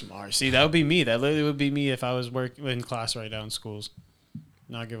so smart. See, that would be me. That literally would be me if I was working in class right now in schools.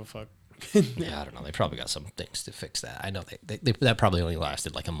 Not give a fuck. Yeah, I don't know. They probably got some things to fix that. I know they that probably only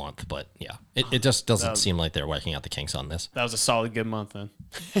lasted like a month, but yeah, it just doesn't seem like they're working out the kinks on this. That was a solid good month then.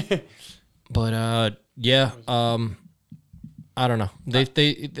 But yeah, I don't know.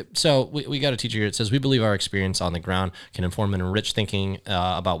 So we got a teacher here. It says we believe our experience on the ground can inform and enrich thinking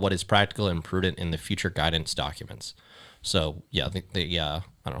about what is practical and prudent in the future guidance documents. So yeah,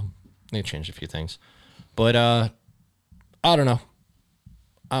 I don't know. They changed a few things, but I don't know.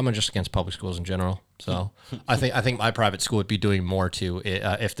 I'm just against public schools in general. So I think my private school would be doing more to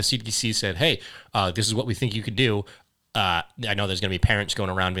if the CDC said, hey, this is what we think you could do. I know there's going to be parents going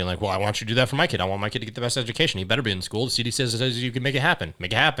around being like, well, I want you to do that for my kid. I want my kid to get the best education. He better be in school. The CDC says you can make it happen.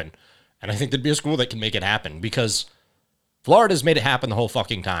 Make it happen. And I think there'd be a school that can make it happen because Florida's made it happen the whole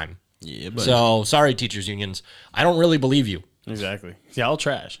fucking time. Yeah, but So sorry, teachers unions. I don't really believe you. Exactly. Yeah, all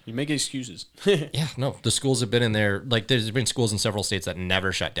trash. You make excuses. Yeah, no, the schools have been in there. Like, there's been schools in several states that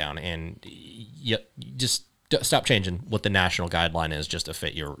never shut down, and you just stop changing what the national guideline is just to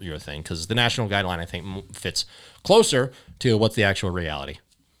fit your thing, because the national guideline, I think, fits closer to what's the actual reality.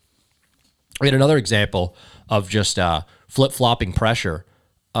 We had another example of just flip-flopping pressure.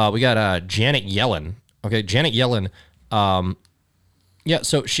 We got Janet Yellen. Okay, Janet Yellen. Yeah,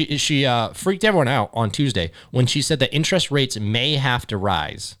 so she freaked everyone out on Tuesday when she said that interest rates may have to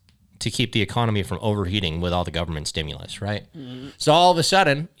rise to keep the economy from overheating with all the government stimulus, right? Mm-hmm. So all of a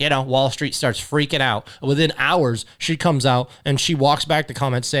sudden, Wall Street starts freaking out. Within hours, she comes out and she walks back to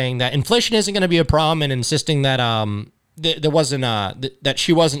comments saying that inflation isn't going to be a problem and insisting that there wasn't that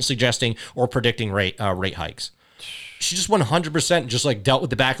she wasn't suggesting or predicting rate hikes. she just 100% just like dealt with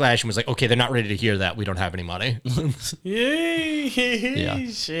the backlash and was like, okay, they're not ready to hear that. We don't have any money. Yeah.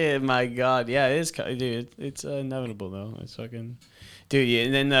 Shit, my God. Yeah, it is, dude. It's inevitable though. It's fucking, dude. Yeah,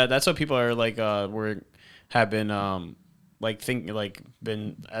 and then that's what people are like. Have been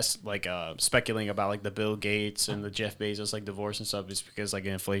speculating about like the Bill Gates and the Jeff Bezos like divorce and stuff. It's because like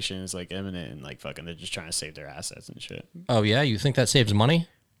inflation is like imminent and like fucking they're just trying to save their assets and shit. Oh yeah, you think that saves money?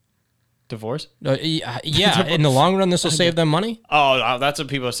 Divorce? Yeah, in the long run, this will save them money. Oh, that's what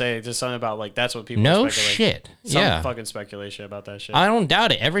people say. Just something about like that's what people. No speculate. shit. Some fucking speculation about that shit. I don't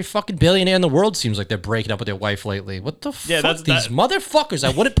doubt it. Every fucking billionaire in the world seems like they're breaking up with their wife lately. What the fuck? These motherfuckers. I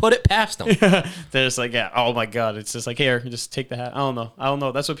wouldn't put it past them. They're just like, yeah. Oh my God. It's just like, here, just take the hat. I don't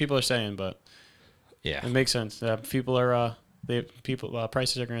know. That's what people are saying, but yeah, it makes sense. People are.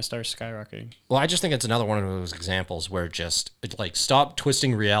 Prices are going to start skyrocketing. Well, I just think it's another one of those examples where just like stop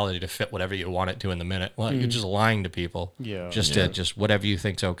twisting reality to fit whatever you want it to in the minute. Like you're just lying to people. Yeah. Just whatever you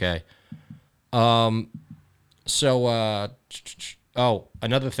think's okay. Another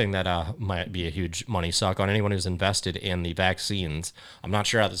thing that might be a huge money suck on anyone who's invested in the vaccines. I'm not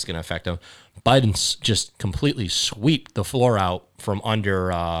sure how this is going to affect them. Biden's just completely sweep the floor out from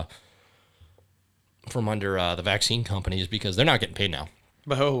under the vaccine companies because they're not getting paid now.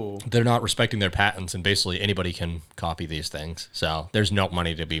 Oh. They're not respecting their patents, and basically anybody can copy these things. So there's no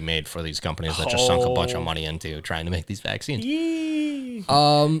money to be made for these companies that just sunk a bunch of money into trying to make these vaccines.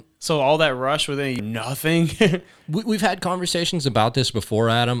 So all that rush with nothing. We've had conversations about this before,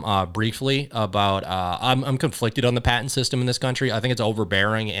 Adam, briefly about I'm conflicted on the patent system in this country. I think it's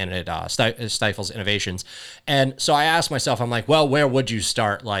overbearing and it stifles innovations. And so I asked myself, I'm like, well, where would you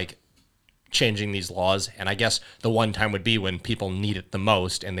start? Like, changing these laws, and I guess the one time would be when people need it the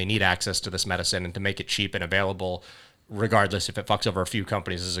most and they need access to this medicine, and to make it cheap and available regardless if it fucks over a few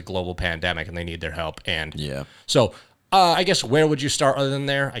companies is a global pandemic and they need their help. And so I guess where would you start other than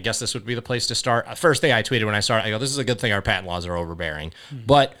there? I guess this would be the place to start. First thing I tweeted when I started, I go, this is a good thing our patent laws are overbearing.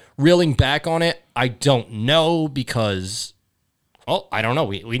 But reeling back on it, I don't know because I don't know.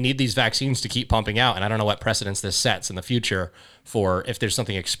 We need these vaccines to keep pumping out, and I don't know what precedence this sets in the future for if there's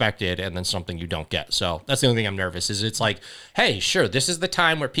something expected and then something you don't get. So that's the only thing I'm nervous is it's like, hey, sure, this is the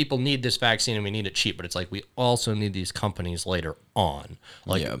time where people need this vaccine and we need it cheap, but it's like we also need these companies later on.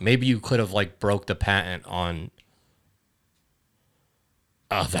 Like maybe you could have like broke the patent on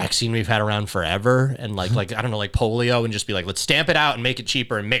a vaccine we've had around forever and like I don't know, like polio, and just be like, let's stamp it out and make it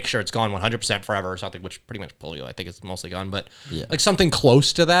cheaper and make sure it's gone 100% forever or something, which pretty much polio I think is mostly gone, but like something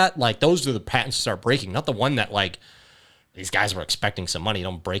close to that. Like those are the patents to start breaking, not the one that like these guys were expecting some money,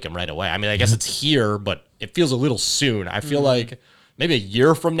 don't break them right away. I mean, I guess it's here, but it feels a little soon. I feel like maybe a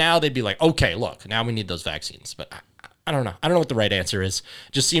year from now they'd be like, okay, look, now we need those vaccines. But I don't know. I don't know what the right answer is.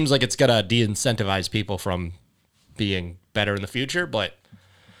 It just seems like it's gonna de-incentivize people from being better in the future, but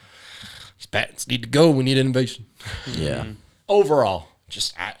these patents need to go. We need innovation. Yeah. Overall,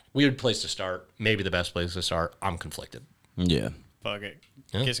 just weird place to start. Maybe the best place to start. I'm conflicted. Yeah. Fuck it.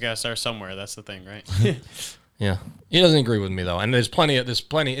 Guess you gotta start somewhere. That's the thing, right? Yeah, he doesn't agree with me though, and there's plenty.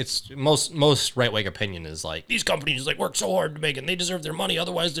 It's most right wing opinion is like these companies like work so hard to make it, and they deserve their money.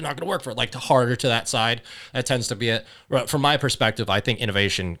 Otherwise, they're not going to work for it. Like the harder to that side, that tends to be it. From my perspective, I think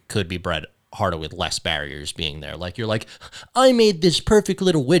innovation could be bred harder with less barriers being there. Like you're like, I made this perfect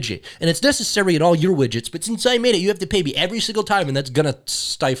little widget, and it's necessary in all your widgets, but since I made it, you have to pay me every single time, and that's gonna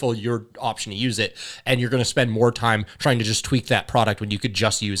stifle your option to use it, and you're gonna spend more time trying to just tweak that product when you could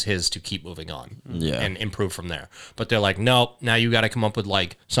just use his to keep moving on and improve from there. But they're like, no, now you got to come up with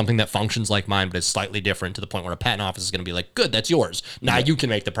like something that functions like mine, but it's slightly different to the point where a patent office is gonna be like, good, that's yours. Now you can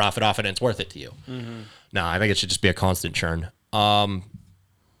make the profit off it, and it's worth it to you. No, I think it should just be a constant churn.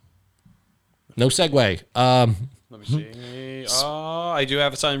 No segue. Let me see. I do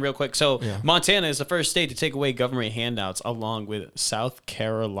have something real quick. So Montana is the first state to take away government handouts along with South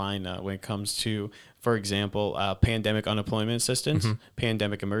Carolina when it comes to, for example, pandemic unemployment assistance,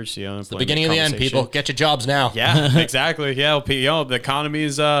 pandemic emergency unemployment. It's the beginning of the end, people. Get your jobs now. Yeah, exactly. Yeah, the economy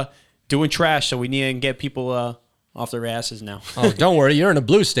is doing trash, so we need to get people off their asses now. Oh, don't worry, you're in a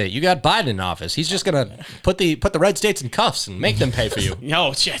blue state. You got Biden in office. He's just gonna put the red states in cuffs and make them pay for you.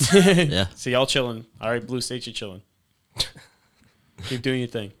 Oh shit. Yeah. So y'all chilling. All right, blue states, you're chilling. Keep doing your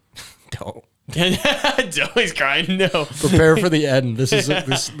thing. Don't. Joey's crying. No. Prepare for the end. This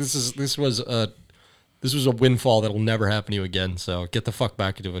was a windfall that'll never happen to you again. So get the fuck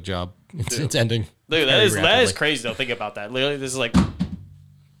back into a job. It's ending. Dude, that is crazy though. Think about that. Literally, this is like.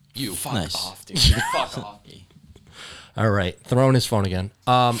 You fuck off, dude. Fuck off. All right, throwing his phone again.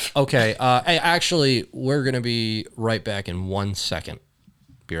 Okay. Hey, actually, we're gonna be right back in 1 second.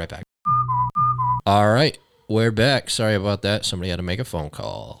 Be right back. All right, we're back. Sorry about that. Somebody had to make a phone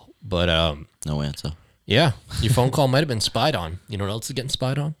call. But No answer. yeah, your phone call might have been spied on. You know what else is getting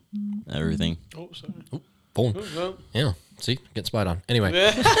spied on? Everything. Oh, sorry. Phone. Yeah. See, getting spied on. Anyway,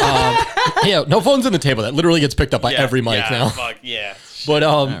 yeah, no phone's on the table. That literally gets picked up by every mic now. Fuck yeah.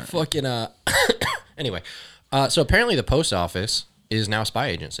 But fucking anyway, so apparently the post office is now a spy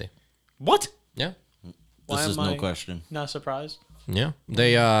agency. What? Yeah. This is no question. Not surprised. Yeah.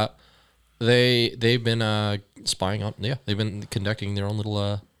 They've been spying on. Yeah, they've been conducting their own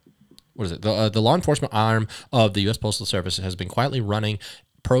little. What is it? The law enforcement arm of the U.S. Postal Service has been quietly running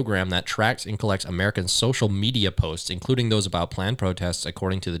a program that tracks and collects American social media posts, including those about planned protests,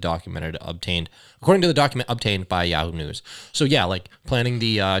 according to the document obtained by Yahoo News. So yeah, like planning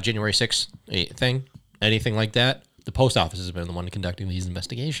the January 6th thing, anything like that. The post office has been the one conducting these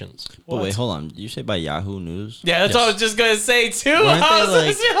investigations. But wait, hold on. Did you say by Yahoo News? Yeah, that's what I was just gonna say too.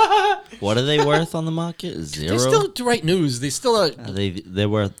 What are they worth on the market? Zero. They still write news. They still are. They're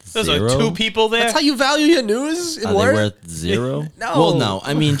worth There's zero. like 2 people there. That's how you value your news. Are they worth zero? No. Well, no.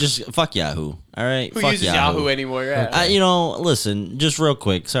 I mean, just fuck Yahoo. All right. Who fuck uses Yahoo anymore? Yeah. You know, listen, just real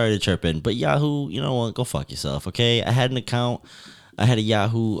quick. Sorry to chirp in, but Yahoo, you know what? Go fuck yourself, okay? I had an account. I had a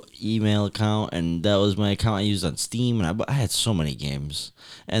Yahoo email account, and that was my account I used on Steam, and I had so many games.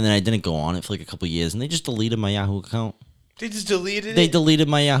 And then I didn't go on it for like a couple of years, and they just deleted my Yahoo account. They just deleted it? They deleted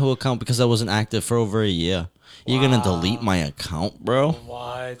my Yahoo account because I wasn't active for over a year. You're going to delete my account, bro?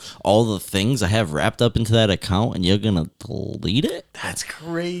 What? All the things I have wrapped up into that account, and you're going to delete it? That's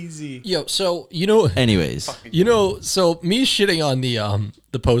crazy. Yo, so Anyways, so me shitting on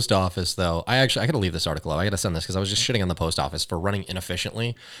the post office though. I gotta leave this article out. I gotta send this because I was just shitting on the post office for running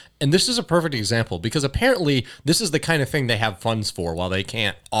inefficiently, and this is a perfect example because apparently this is the kind of thing they have funds for while they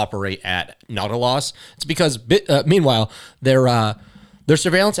can't operate at not a loss. It's because meanwhile their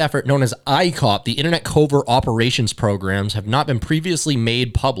surveillance effort, known as ICOP, the Internet Covert Operations Programs, have not been previously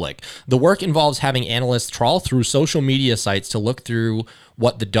made public. The work involves having analysts trawl through social media sites to look through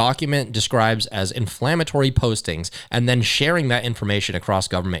what the document describes as inflammatory postings and then sharing that information across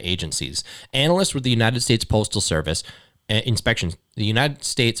government agencies. Analysts with the United States Postal Service the United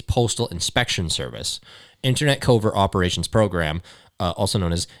States Postal Inspection Service, Internet Covert Operations Program, also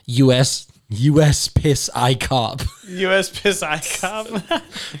known as US Piss ICOP. US Piss ICOP.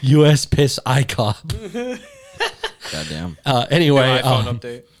 US Piss ICOP. goddamn. Anyway, iPhone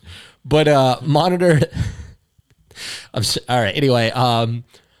update. But monitored. All right. Anyway,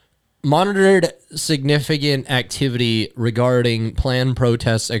 monitored significant activity regarding planned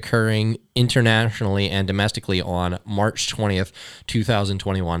protests occurring internationally and domestically on March 20th,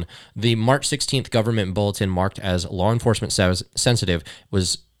 2021. The March 16th government bulletin, marked as law enforcement sensitive,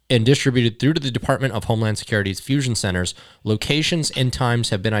 was and distributed through to the Department of Homeland Security's fusion centers. Locations and times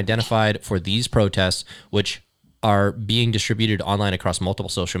have been identified for these protests, which are being distributed online across multiple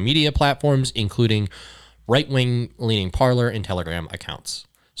social media platforms, including right-wing leaning Parler and Telegram accounts.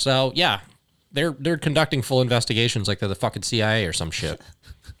 So yeah, they're conducting full investigations like they're the fucking CIA or some shit.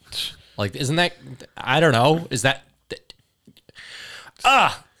 Like, isn't that? I don't know. Is that?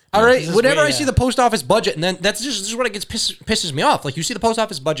 All right. Whenever I see the post office budget, and then this is what it pisses me off. Like, you see the post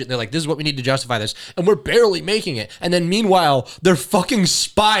office budget, and they're like, "This is what we need to justify this," and we're barely making it. And then meanwhile, they're fucking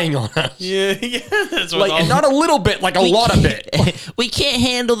spying on us. Yeah. That's what. Like, and not a little bit, like a lot of it. We can't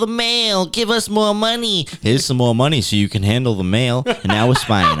handle the mail. Give us more money. Here's some more money so you can handle the mail. And now we're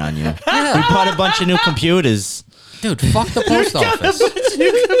spying on you. Yeah. We bought a bunch of new computers. Dude, fuck the post office. Got a bunch of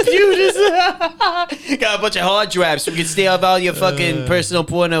new computers. Got a bunch of hard drives so we can stay off all your fucking personal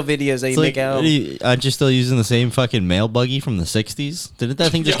porno videos that you make out. Aren't you still using the same fucking mail buggy from the 60s? Didn't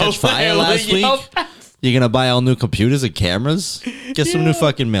that thing just catch fire last week? You're going to buy all new computers and cameras? Get some new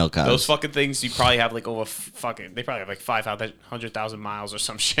fucking mail cards. Those fucking things, you probably have like over they probably have like 500,000 miles or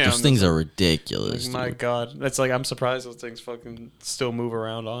some shit. Those things are ridiculous. Like, my God. That's like, I'm surprised those things fucking still move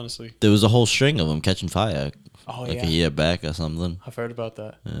around, honestly. There was a whole string of them catching fire. Oh, like a year back or something. I've heard about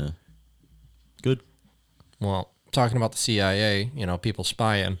that. Yeah. Good. Well, talking about the CIA, people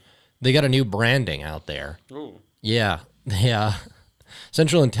spying, they got a new branding out there. Ooh. Yeah.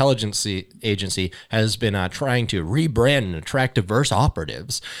 Central Intelligence Agency has been trying to rebrand and attract diverse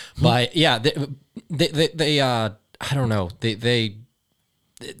operatives by, they I don't know, they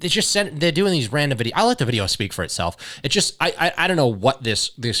just they're doing these random videos. I'll let the video speak for itself. It's just, I don't know what this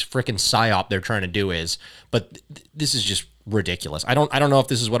freaking psyop they're trying to do is, but this is just ridiculous. I don't know if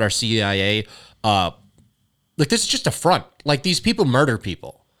this is what our CIA, like, this is just a front. Like, these people murder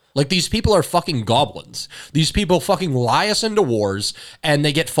people. Like, these people are fucking goblins. These people fucking lie us into wars, and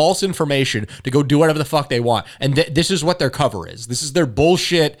they get false information to go do whatever the fuck they want. And this is what their cover is. This is their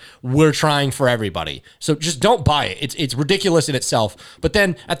bullshit. We're trying for everybody. So just don't buy it. It's ridiculous in itself. But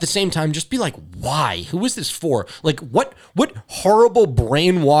then at the same time, just be like, why? Who is this for? Like, what horrible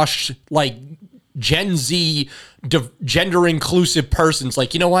brainwashed, like, Gen Z gender inclusive persons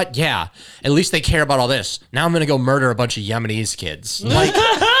like, you know what? Yeah, at least they care about all this. Now I'm gonna go murder a bunch of Yemenis kids. Like,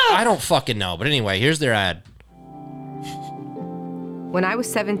 I don't fucking know. But anyway, here's their ad. When I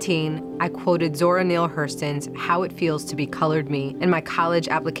was 17, I quoted Zora Neale Hurston's How It Feels to Be Colored Me in my college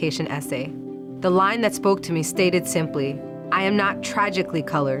application essay. The line that spoke to me stated simply, I am not tragically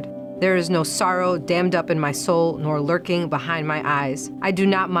colored. There is no sorrow dammed up in my soul nor lurking behind my eyes. I do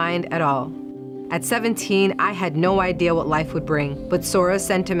not mind at all. At 17, I had no idea what life would bring, but Zora's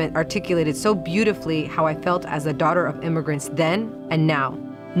sentiment articulated so beautifully how I felt as a daughter of immigrants then and now.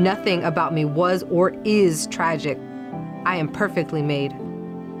 Nothing about me was or is tragic. I am perfectly made.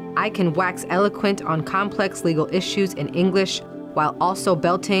 I can wax eloquent on complex legal issues in English while also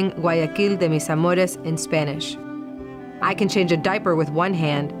belting Guayaquil de mis amores in Spanish. I can change a diaper with one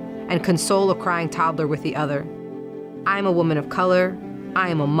hand and console a crying toddler with the other. I am a woman of color. I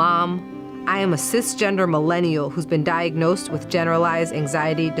am a mom. I am a cisgender millennial who's been diagnosed with generalized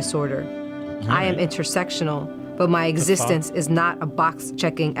anxiety disorder. I am intersectional, but my existence is not a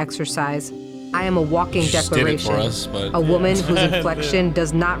box-checking exercise. I am a walking declaration, a woman whose inflection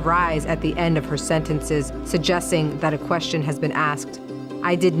does not rise at the end of her sentences, suggesting that a question has been asked.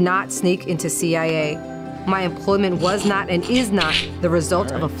 I did not sneak into CIA. My employment was not and is not the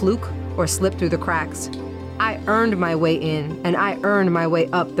result of a fluke or slip through the cracks. I earned my way in, and I earned my way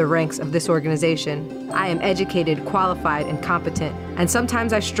up the ranks of this organization. I am educated, qualified, and competent, and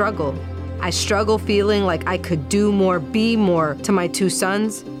sometimes I struggle. I struggle feeling like I could do more, be more to my two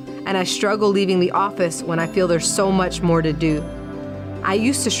sons, and I struggle leaving the office when I feel there's so much more to do. I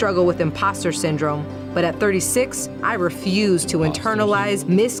used to struggle with imposter syndrome, but at 36, I refuse to internalize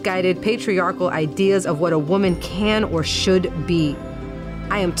misguided patriarchal ideas of what a woman can or should be.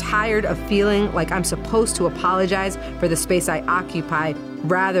 I am tired of feeling like I'm supposed to apologize for the space I occupy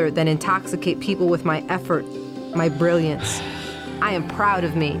rather than intoxicate people with my effort, my brilliance. I am proud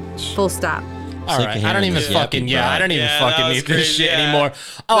of me. Full stop. All right, I don't even fucking need this shit anymore.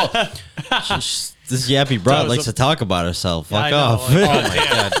 Oh, this yappy broad likes to talk about herself. Fuck off. Oh my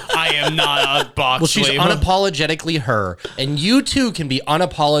god, I am not a box. Well, she's unapologetically her, and you too can be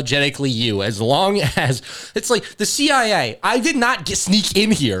unapologetically you, as long as it's like the CIA. I did not sneak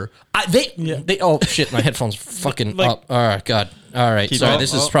in here. They. Oh shit, my headphones fucking up. All right, god. All right, sorry.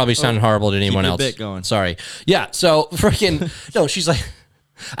 This is probably sounding horrible to anyone else. Bit going. Sorry. Yeah. So freaking no. She's like,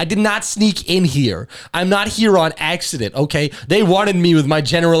 I did not sneak in here. I'm not here on accident, okay? They wanted me with my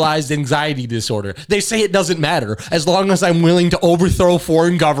generalized anxiety disorder. They say it doesn't matter as long as I'm willing to overthrow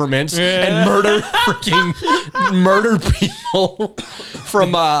foreign governments and murder people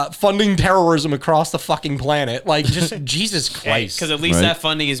from funding terrorism across the fucking planet. Like, just Jesus Christ. Because at least that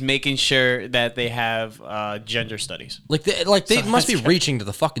funding is making sure that they have gender studies. Like they must be reaching to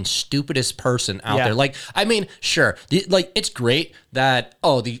the fucking stupidest person out there. Like, I mean, sure, it's great that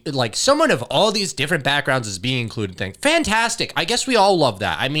someone of all these different backgrounds is being included thing. Fantastic. I guess we all love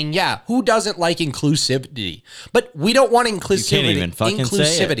that. I mean, yeah, who doesn't like inclusivity? But we don't want inclusivity. You can't even fucking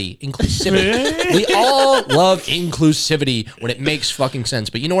say it. Inclusivity. We all love inclusivity when it makes fucking sense.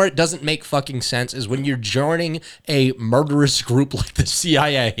 But you know where it doesn't make fucking sense is when you're joining a murderous group like the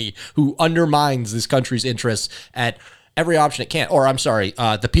CIA who undermines this country's interests at every option it can. Or I'm sorry,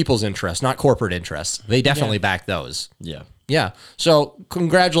 the people's interests, not corporate interests. They definitely back those. Yeah. Yeah. So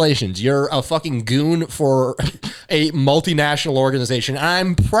congratulations. You're a fucking goon for a multinational organization.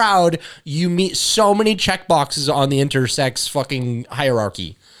 I'm proud you meet so many checkboxes on the intersex fucking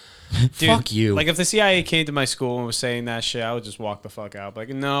hierarchy. Dude, fuck you. Like if the CIA came to my school and was saying that shit, I would just walk the fuck out. Like,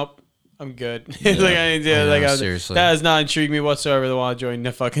 nope. I'm good. Seriously. That does not intrigue me whatsoever. They want to join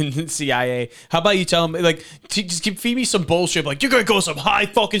the fucking CIA. How about you tell them, just feed me some bullshit. Like, you're going to go some high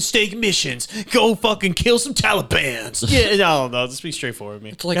fucking stake missions. Go fucking kill some Talibans. Yeah, no, just be straightforward with me.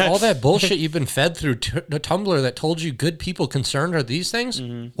 It's like all that bullshit you've been fed through the Tumblr that told you good people concerned are these things.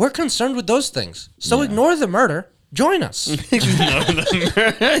 Mm-hmm. We're concerned with those things. So ignore the murder. Join us. Ignore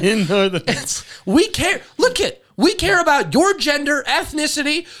the murder. We care. We care about your gender,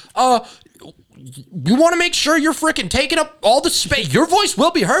 ethnicity. We want to make sure you're freaking taking up all the space. Your voice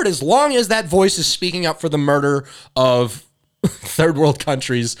will be heard as long as that voice is speaking up for the murder of third world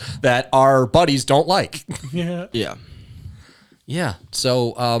countries that our buddies don't like. Yeah. Yeah. Yeah.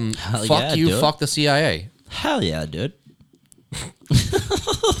 So, fuck you, dude. fuck the CIA. Hell yeah, dude.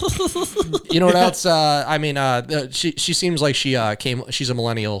 You know what else? I mean, she seems like she's a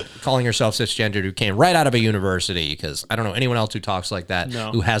millennial calling herself cisgendered who came right out of a university, because I don't know anyone else who talks like that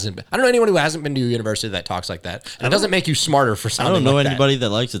who hasn't been. I don't know anyone who hasn't been to a university that talks like that. And it doesn't make you smarter for something. I don't know like anybody that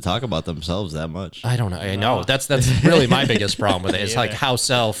likes to talk about themselves that much. I don't know. I know. That's really my biggest problem with it. It's like how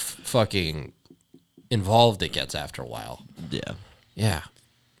fucking involved it gets after a while. Yeah. Yeah.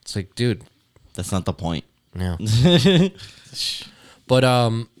 It's like, dude. That's not the point. Yeah. But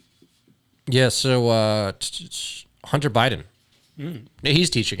yeah, so Hunter Biden. He's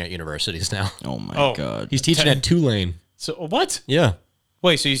teaching at universities now. Oh my god. He's teaching at Tulane. So what? Yeah.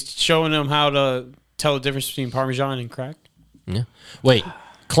 Wait, so he's showing them how to tell the difference between Parmesan and crack? Yeah. Wait.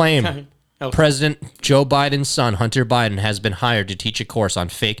 Claim. President Joe Biden's son, Hunter Biden, has been hired to teach a course on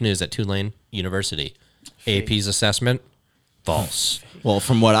fake news at Tulane University. AP's assessment, false. Well,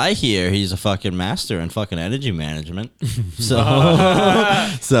 from what I hear, he's a fucking master in fucking energy management. So,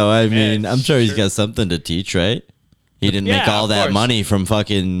 I mean, I'm sure he's got something to teach, right? He didn't make all that money from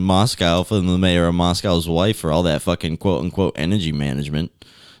fucking Moscow, from the mayor of Moscow's wife, for all that fucking quote unquote energy management.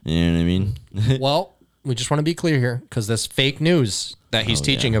 You know what I mean? Well, we just want to be clear here, because this fake news that he's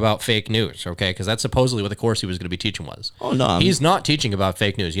teaching about fake news, okay? Because that's supposedly what the course he was going to be teaching was. Oh, no. He's not teaching about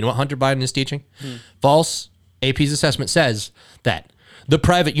fake news. You know what Hunter Biden is teaching? False. AP's assessment says that the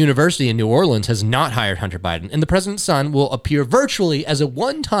private university in New Orleans has not hired Hunter Biden, and the president's son will appear virtually as a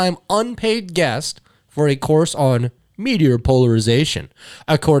one-time unpaid guest for a course on meteor polarization,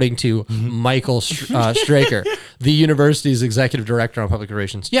 according to Michael Straker, the university's executive director on public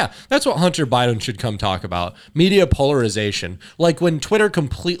relations. Yeah, that's what Hunter Biden should come talk about. Media polarization. Like when Twitter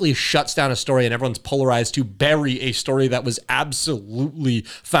completely shuts down a story and everyone's polarized to bury a story that was absolutely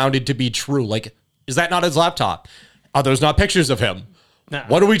founded to be true. Like, is that not his laptop? Are those not pictures of him? Nah.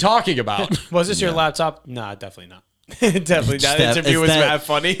 What are we talking about? Was this your laptop? Nah, definitely not. Definitely, that interview was mad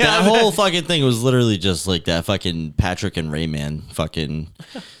funny. That whole fucking thing was literally just like that fucking Patrick and Rayman fucking.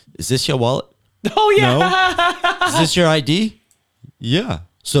 Is this your wallet? Oh yeah. No? Is this your ID? Yeah.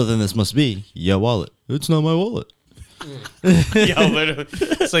 So then this must be your wallet. It's not my wallet. Yo, literally.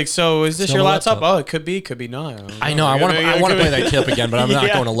 It's like, so is this your laptop? Oh, it could be not. I know. I want to play that clip again, but I'm not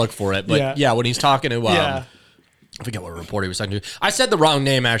going to look for it. But yeah, when he's talking to I forget what reporter he was talking to. I said the wrong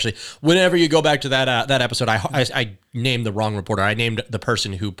name, actually. Whenever you go back to that episode, I named the wrong reporter. I named the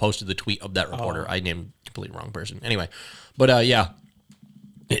person who posted the tweet of that reporter. I named completely wrong person. Anyway, but yeah,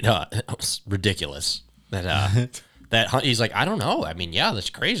 it was ridiculous. That he's like, I don't know. I mean, yeah, that's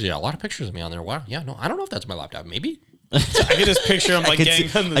crazy. A lot of pictures of me on there. Wow. Yeah, no, I don't know if that's my laptop. Maybe. So I can just picture him like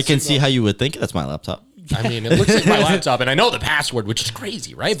I can see how you would think that's my laptop. I mean, it looks like my laptop, and I know the password, which is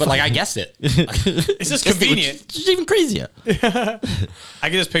crazy, right? But like, I guess it. It's just convenient. It's even crazier. I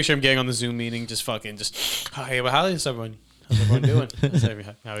can just picture him getting on the Zoom meeting, just fucking, hey, well, how's everyone doing? Having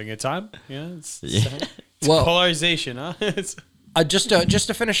a good time? Yeah. It's polarization, huh? Just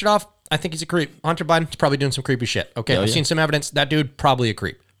to finish it off, I think he's a creep. Hunter Biden's probably doing some creepy shit. Okay, I've seen some evidence. That dude probably a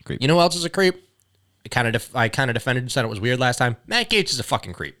creep. You know who else is a creep? I kind of defended and said it was weird last time. Matt Gaetz is a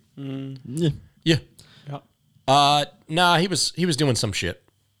fucking creep. Yeah. Nah, he was doing some shit.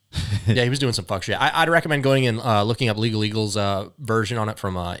 Yeah, he was doing some fuck shit. I'd recommend going and looking up Legal Eagle's version on it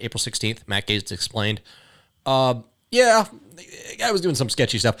from April 16th. Matt Gaetz explained. Yeah, the guy was doing some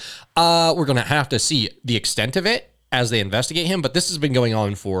sketchy stuff. We're going to have to see the extent of it as they investigate him, but this has been going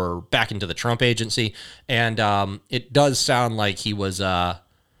on for back into the Trump agency, and it does sound like he was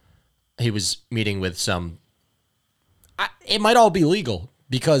meeting with some. It might all be legal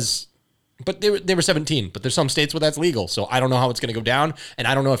because. But they were 17, but there's some states where that's legal. So I don't know how it's going to go down. And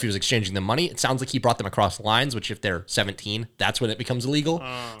I don't know if he was exchanging them money. It sounds like he brought them across lines, which if they're 17, that's when it becomes illegal.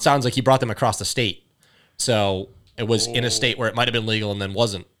 Sounds like he brought them across the state. So it was in a state where it might have been legal and then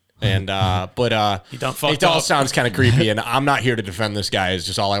wasn't. And, but it all sounds kind of creepy. And I'm not here to defend this guy. It's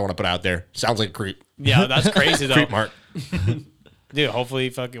just all I want to put out there. Sounds like a creep. Yeah, that's crazy though. Creep mark. Dude,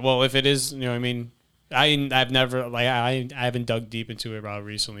 hopefully well, if it is, you know what I mean? I've never I haven't dug deep into it about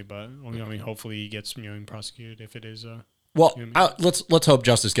recently, but I mean, hopefully he gets prosecuted if it is. Well, let's hope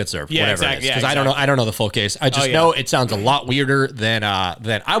justice gets served. Yeah, whatever exactly. it is, because I don't know the full case. I just know it sounds a lot weirder than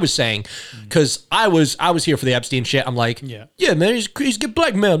I was saying, because I was here for the Epstein shit. I'm like, yeah, man, he's getting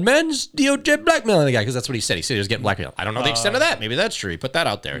blackmailed, man. He's DOJ blackmailing the guy, because that's what he said. He said he was getting blackmailed. I don't know the extent of that. Maybe that's true. He put that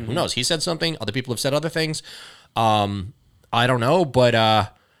out there. Who knows? He said something. Other people have said other things. I don't know,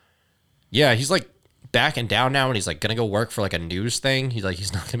 but yeah, he's like backing down now, and he's like gonna go work for like a news thing. He's like,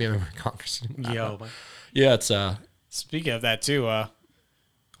 he's not gonna be a member of Congress. Yeah, it's speaking of that too,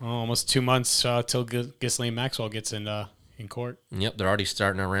 almost 2 months till Ghislaine Maxwell gets in court. Yep, they're already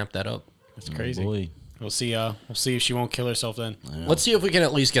starting to ramp that up. That's crazy. Boy. We'll see if she won't kill herself then. Let's see if we can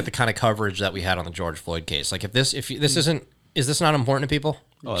at least get the kind of coverage that we had on the George Floyd case. Like, is this not important to people?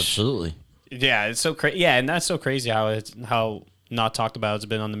 Oh, absolutely. Yeah, it's so crazy. Yeah, and that's so crazy how not talked about it's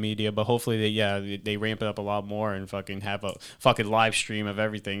been on the media. But hopefully they ramp it up a lot more and fucking have a fucking live stream of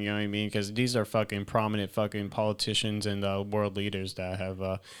everything. You know what I mean? Because these are fucking prominent fucking politicians and world leaders that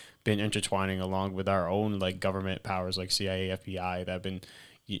have been intertwining along with our own like government powers like CIA, FBI that have been,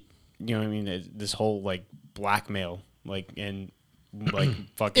 you know what I mean? This whole like blackmail like and like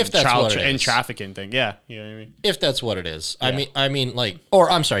fucking child and trafficking thing. Yeah, you know what I mean? If that's what it is. Yeah. I mean like, or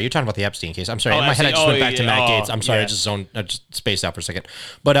I'm sorry, you're talking about the Epstein case. I'm sorry. In my head I just went back to Matt Gaetz. I'm sorry, I just spaced out for a second.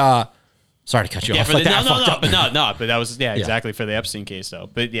 But sorry to cut you off. But that was exactly for the Epstein case though.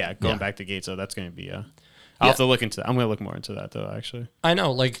 But yeah, going back to Gaetz, so that's going to be I'll have to look into that. I'm going to look more into that though actually. I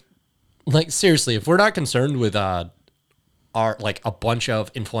know like seriously, if we're not concerned with are like a bunch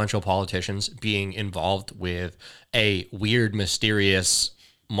of influential politicians being involved with a weird, mysterious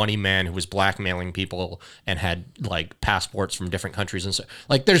money man who was blackmailing people and had like passports from different countries and so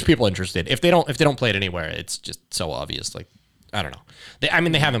like there's people interested. If they don't play it anywhere, it's just so obvious. Like I don't know. They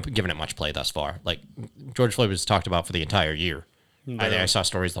haven't given it much play thus far. Like George Floyd was talked about for the entire year. I saw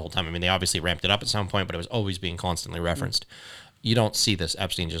stories the whole time. I mean, they obviously ramped it up at some point, but it was always being constantly referenced. You don't see this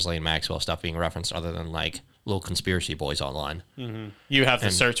Epstein, Ghislaine Maxwell stuff being referenced other than like little conspiracy boys online. Mm-hmm. You have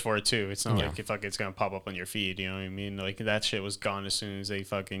to search for it too. It's not like it's gonna pop up on your feed. You know what I mean? Like that shit was gone as soon as they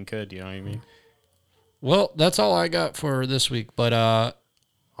fucking could. You know what I mean? Well, that's all I got for this week. But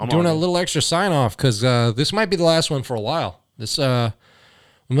I'm doing a little extra sign off because this might be the last one for a while. This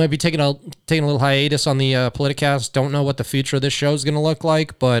we might be taking a little hiatus on the Politicast. Don't know what the future of this show is going to look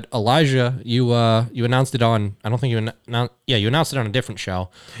like, but Elijah, you announced it on. I don't think you announced. Yeah, you announced it on a different show,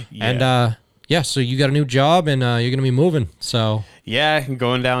 and so you got a new job and you're going to be moving. So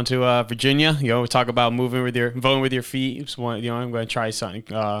going down to Virginia. You know, we talk about voting with your feet. So, I'm going to try something.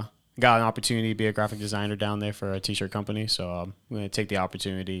 Got an opportunity to be a graphic designer down there for a t-shirt company, so I'm going to take the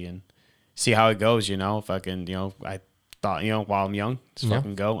opportunity and see how it goes. You know, I thought, while I'm young, just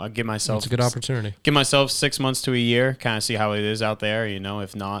fucking go. I'll give myself. It's a good opportunity. Give myself 6 months to a year, kind of see how it is out there. You know,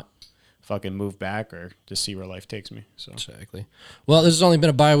 if not, fucking move back or just see where life takes me. So exactly. Well, this has only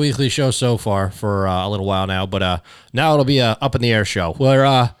been a bi-weekly show so far for a little while now, but now it'll be a up in the air show.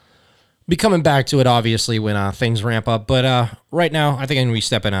 We're be coming back to it obviously when things ramp up. But right now, I think I'm gonna be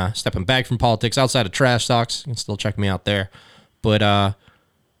stepping back from politics outside of trash talks. You can still check me out there. But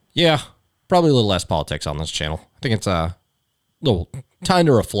probably a little less politics on this channel. I think it's a little time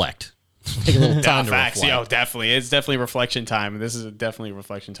to reflect. Take a little time to reflect. Yo, definitely. It's definitely reflection time. This is definitely a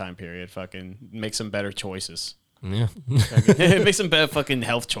reflection time period. Fucking make some better choices. Yeah. Make some better fucking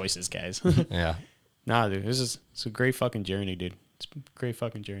health choices, guys. Yeah. Nah, dude. It's a great fucking journey, dude. It's a great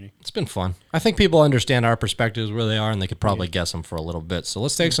fucking journey. It's been fun. I think people understand our perspectives where they are, and they could probably guess them for a little bit. So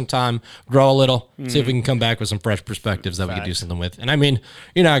let's take some time, grow a little, see if we can come back with some fresh perspectives that we can do something with. And I mean,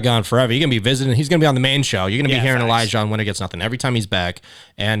 you're not gone forever. You're going to be visiting. He's going to be on the main show. You're going to be hearing Elijah on Winner Gets Nothing every time he's back.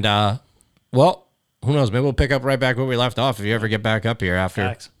 And, well, who knows? Maybe we'll pick up right back where we left off if you ever get back up here after.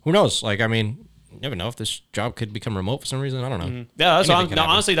 Facts. Who knows? Like, I mean, you never know if this job could become remote for some reason. I don't know. Mm-hmm. Yeah,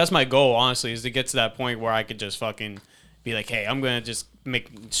 honestly, that's my goal, honestly, is to get to that point where I could just fucking be like, hey, I'm going to just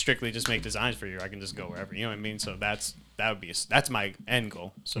make designs for you. I can just go wherever. You know what I mean? So that's my end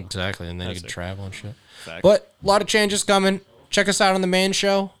goal. So exactly. And then you can travel and shit. Facts. But a lot of changes coming. Check us out on the main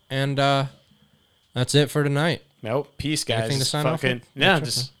show. And that's it for tonight. Nope. Peace, guys. Anything to sign off? Yeah,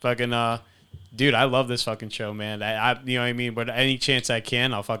 just fucking... Dude, I love this fucking show, man. I you know what I mean? But any chance I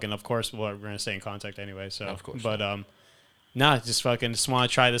can, I'll fucking, of course, we're going to stay in contact anyway. So, of course. But, just want to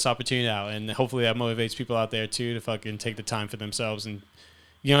try this opportunity out. And hopefully that motivates people out there, too, to fucking take the time for themselves. And,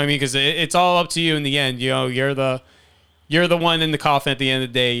 you know what I mean? Because it's all up to you in the end. You know, you're the one in the coffin at the end of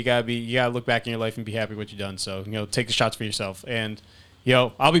the day. You got to look back in your life and be happy with what you've done. So, take the shots for yourself. And,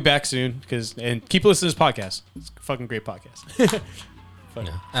 I'll be back soon. And keep listening to this podcast. It's a fucking great podcast. Yeah.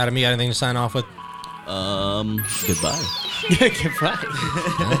 Adam, you got anything to sign off with? Goodbye. Goodbye.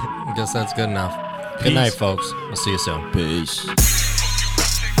 I guess that's good enough. Good night, folks. We'll see you soon. Peace.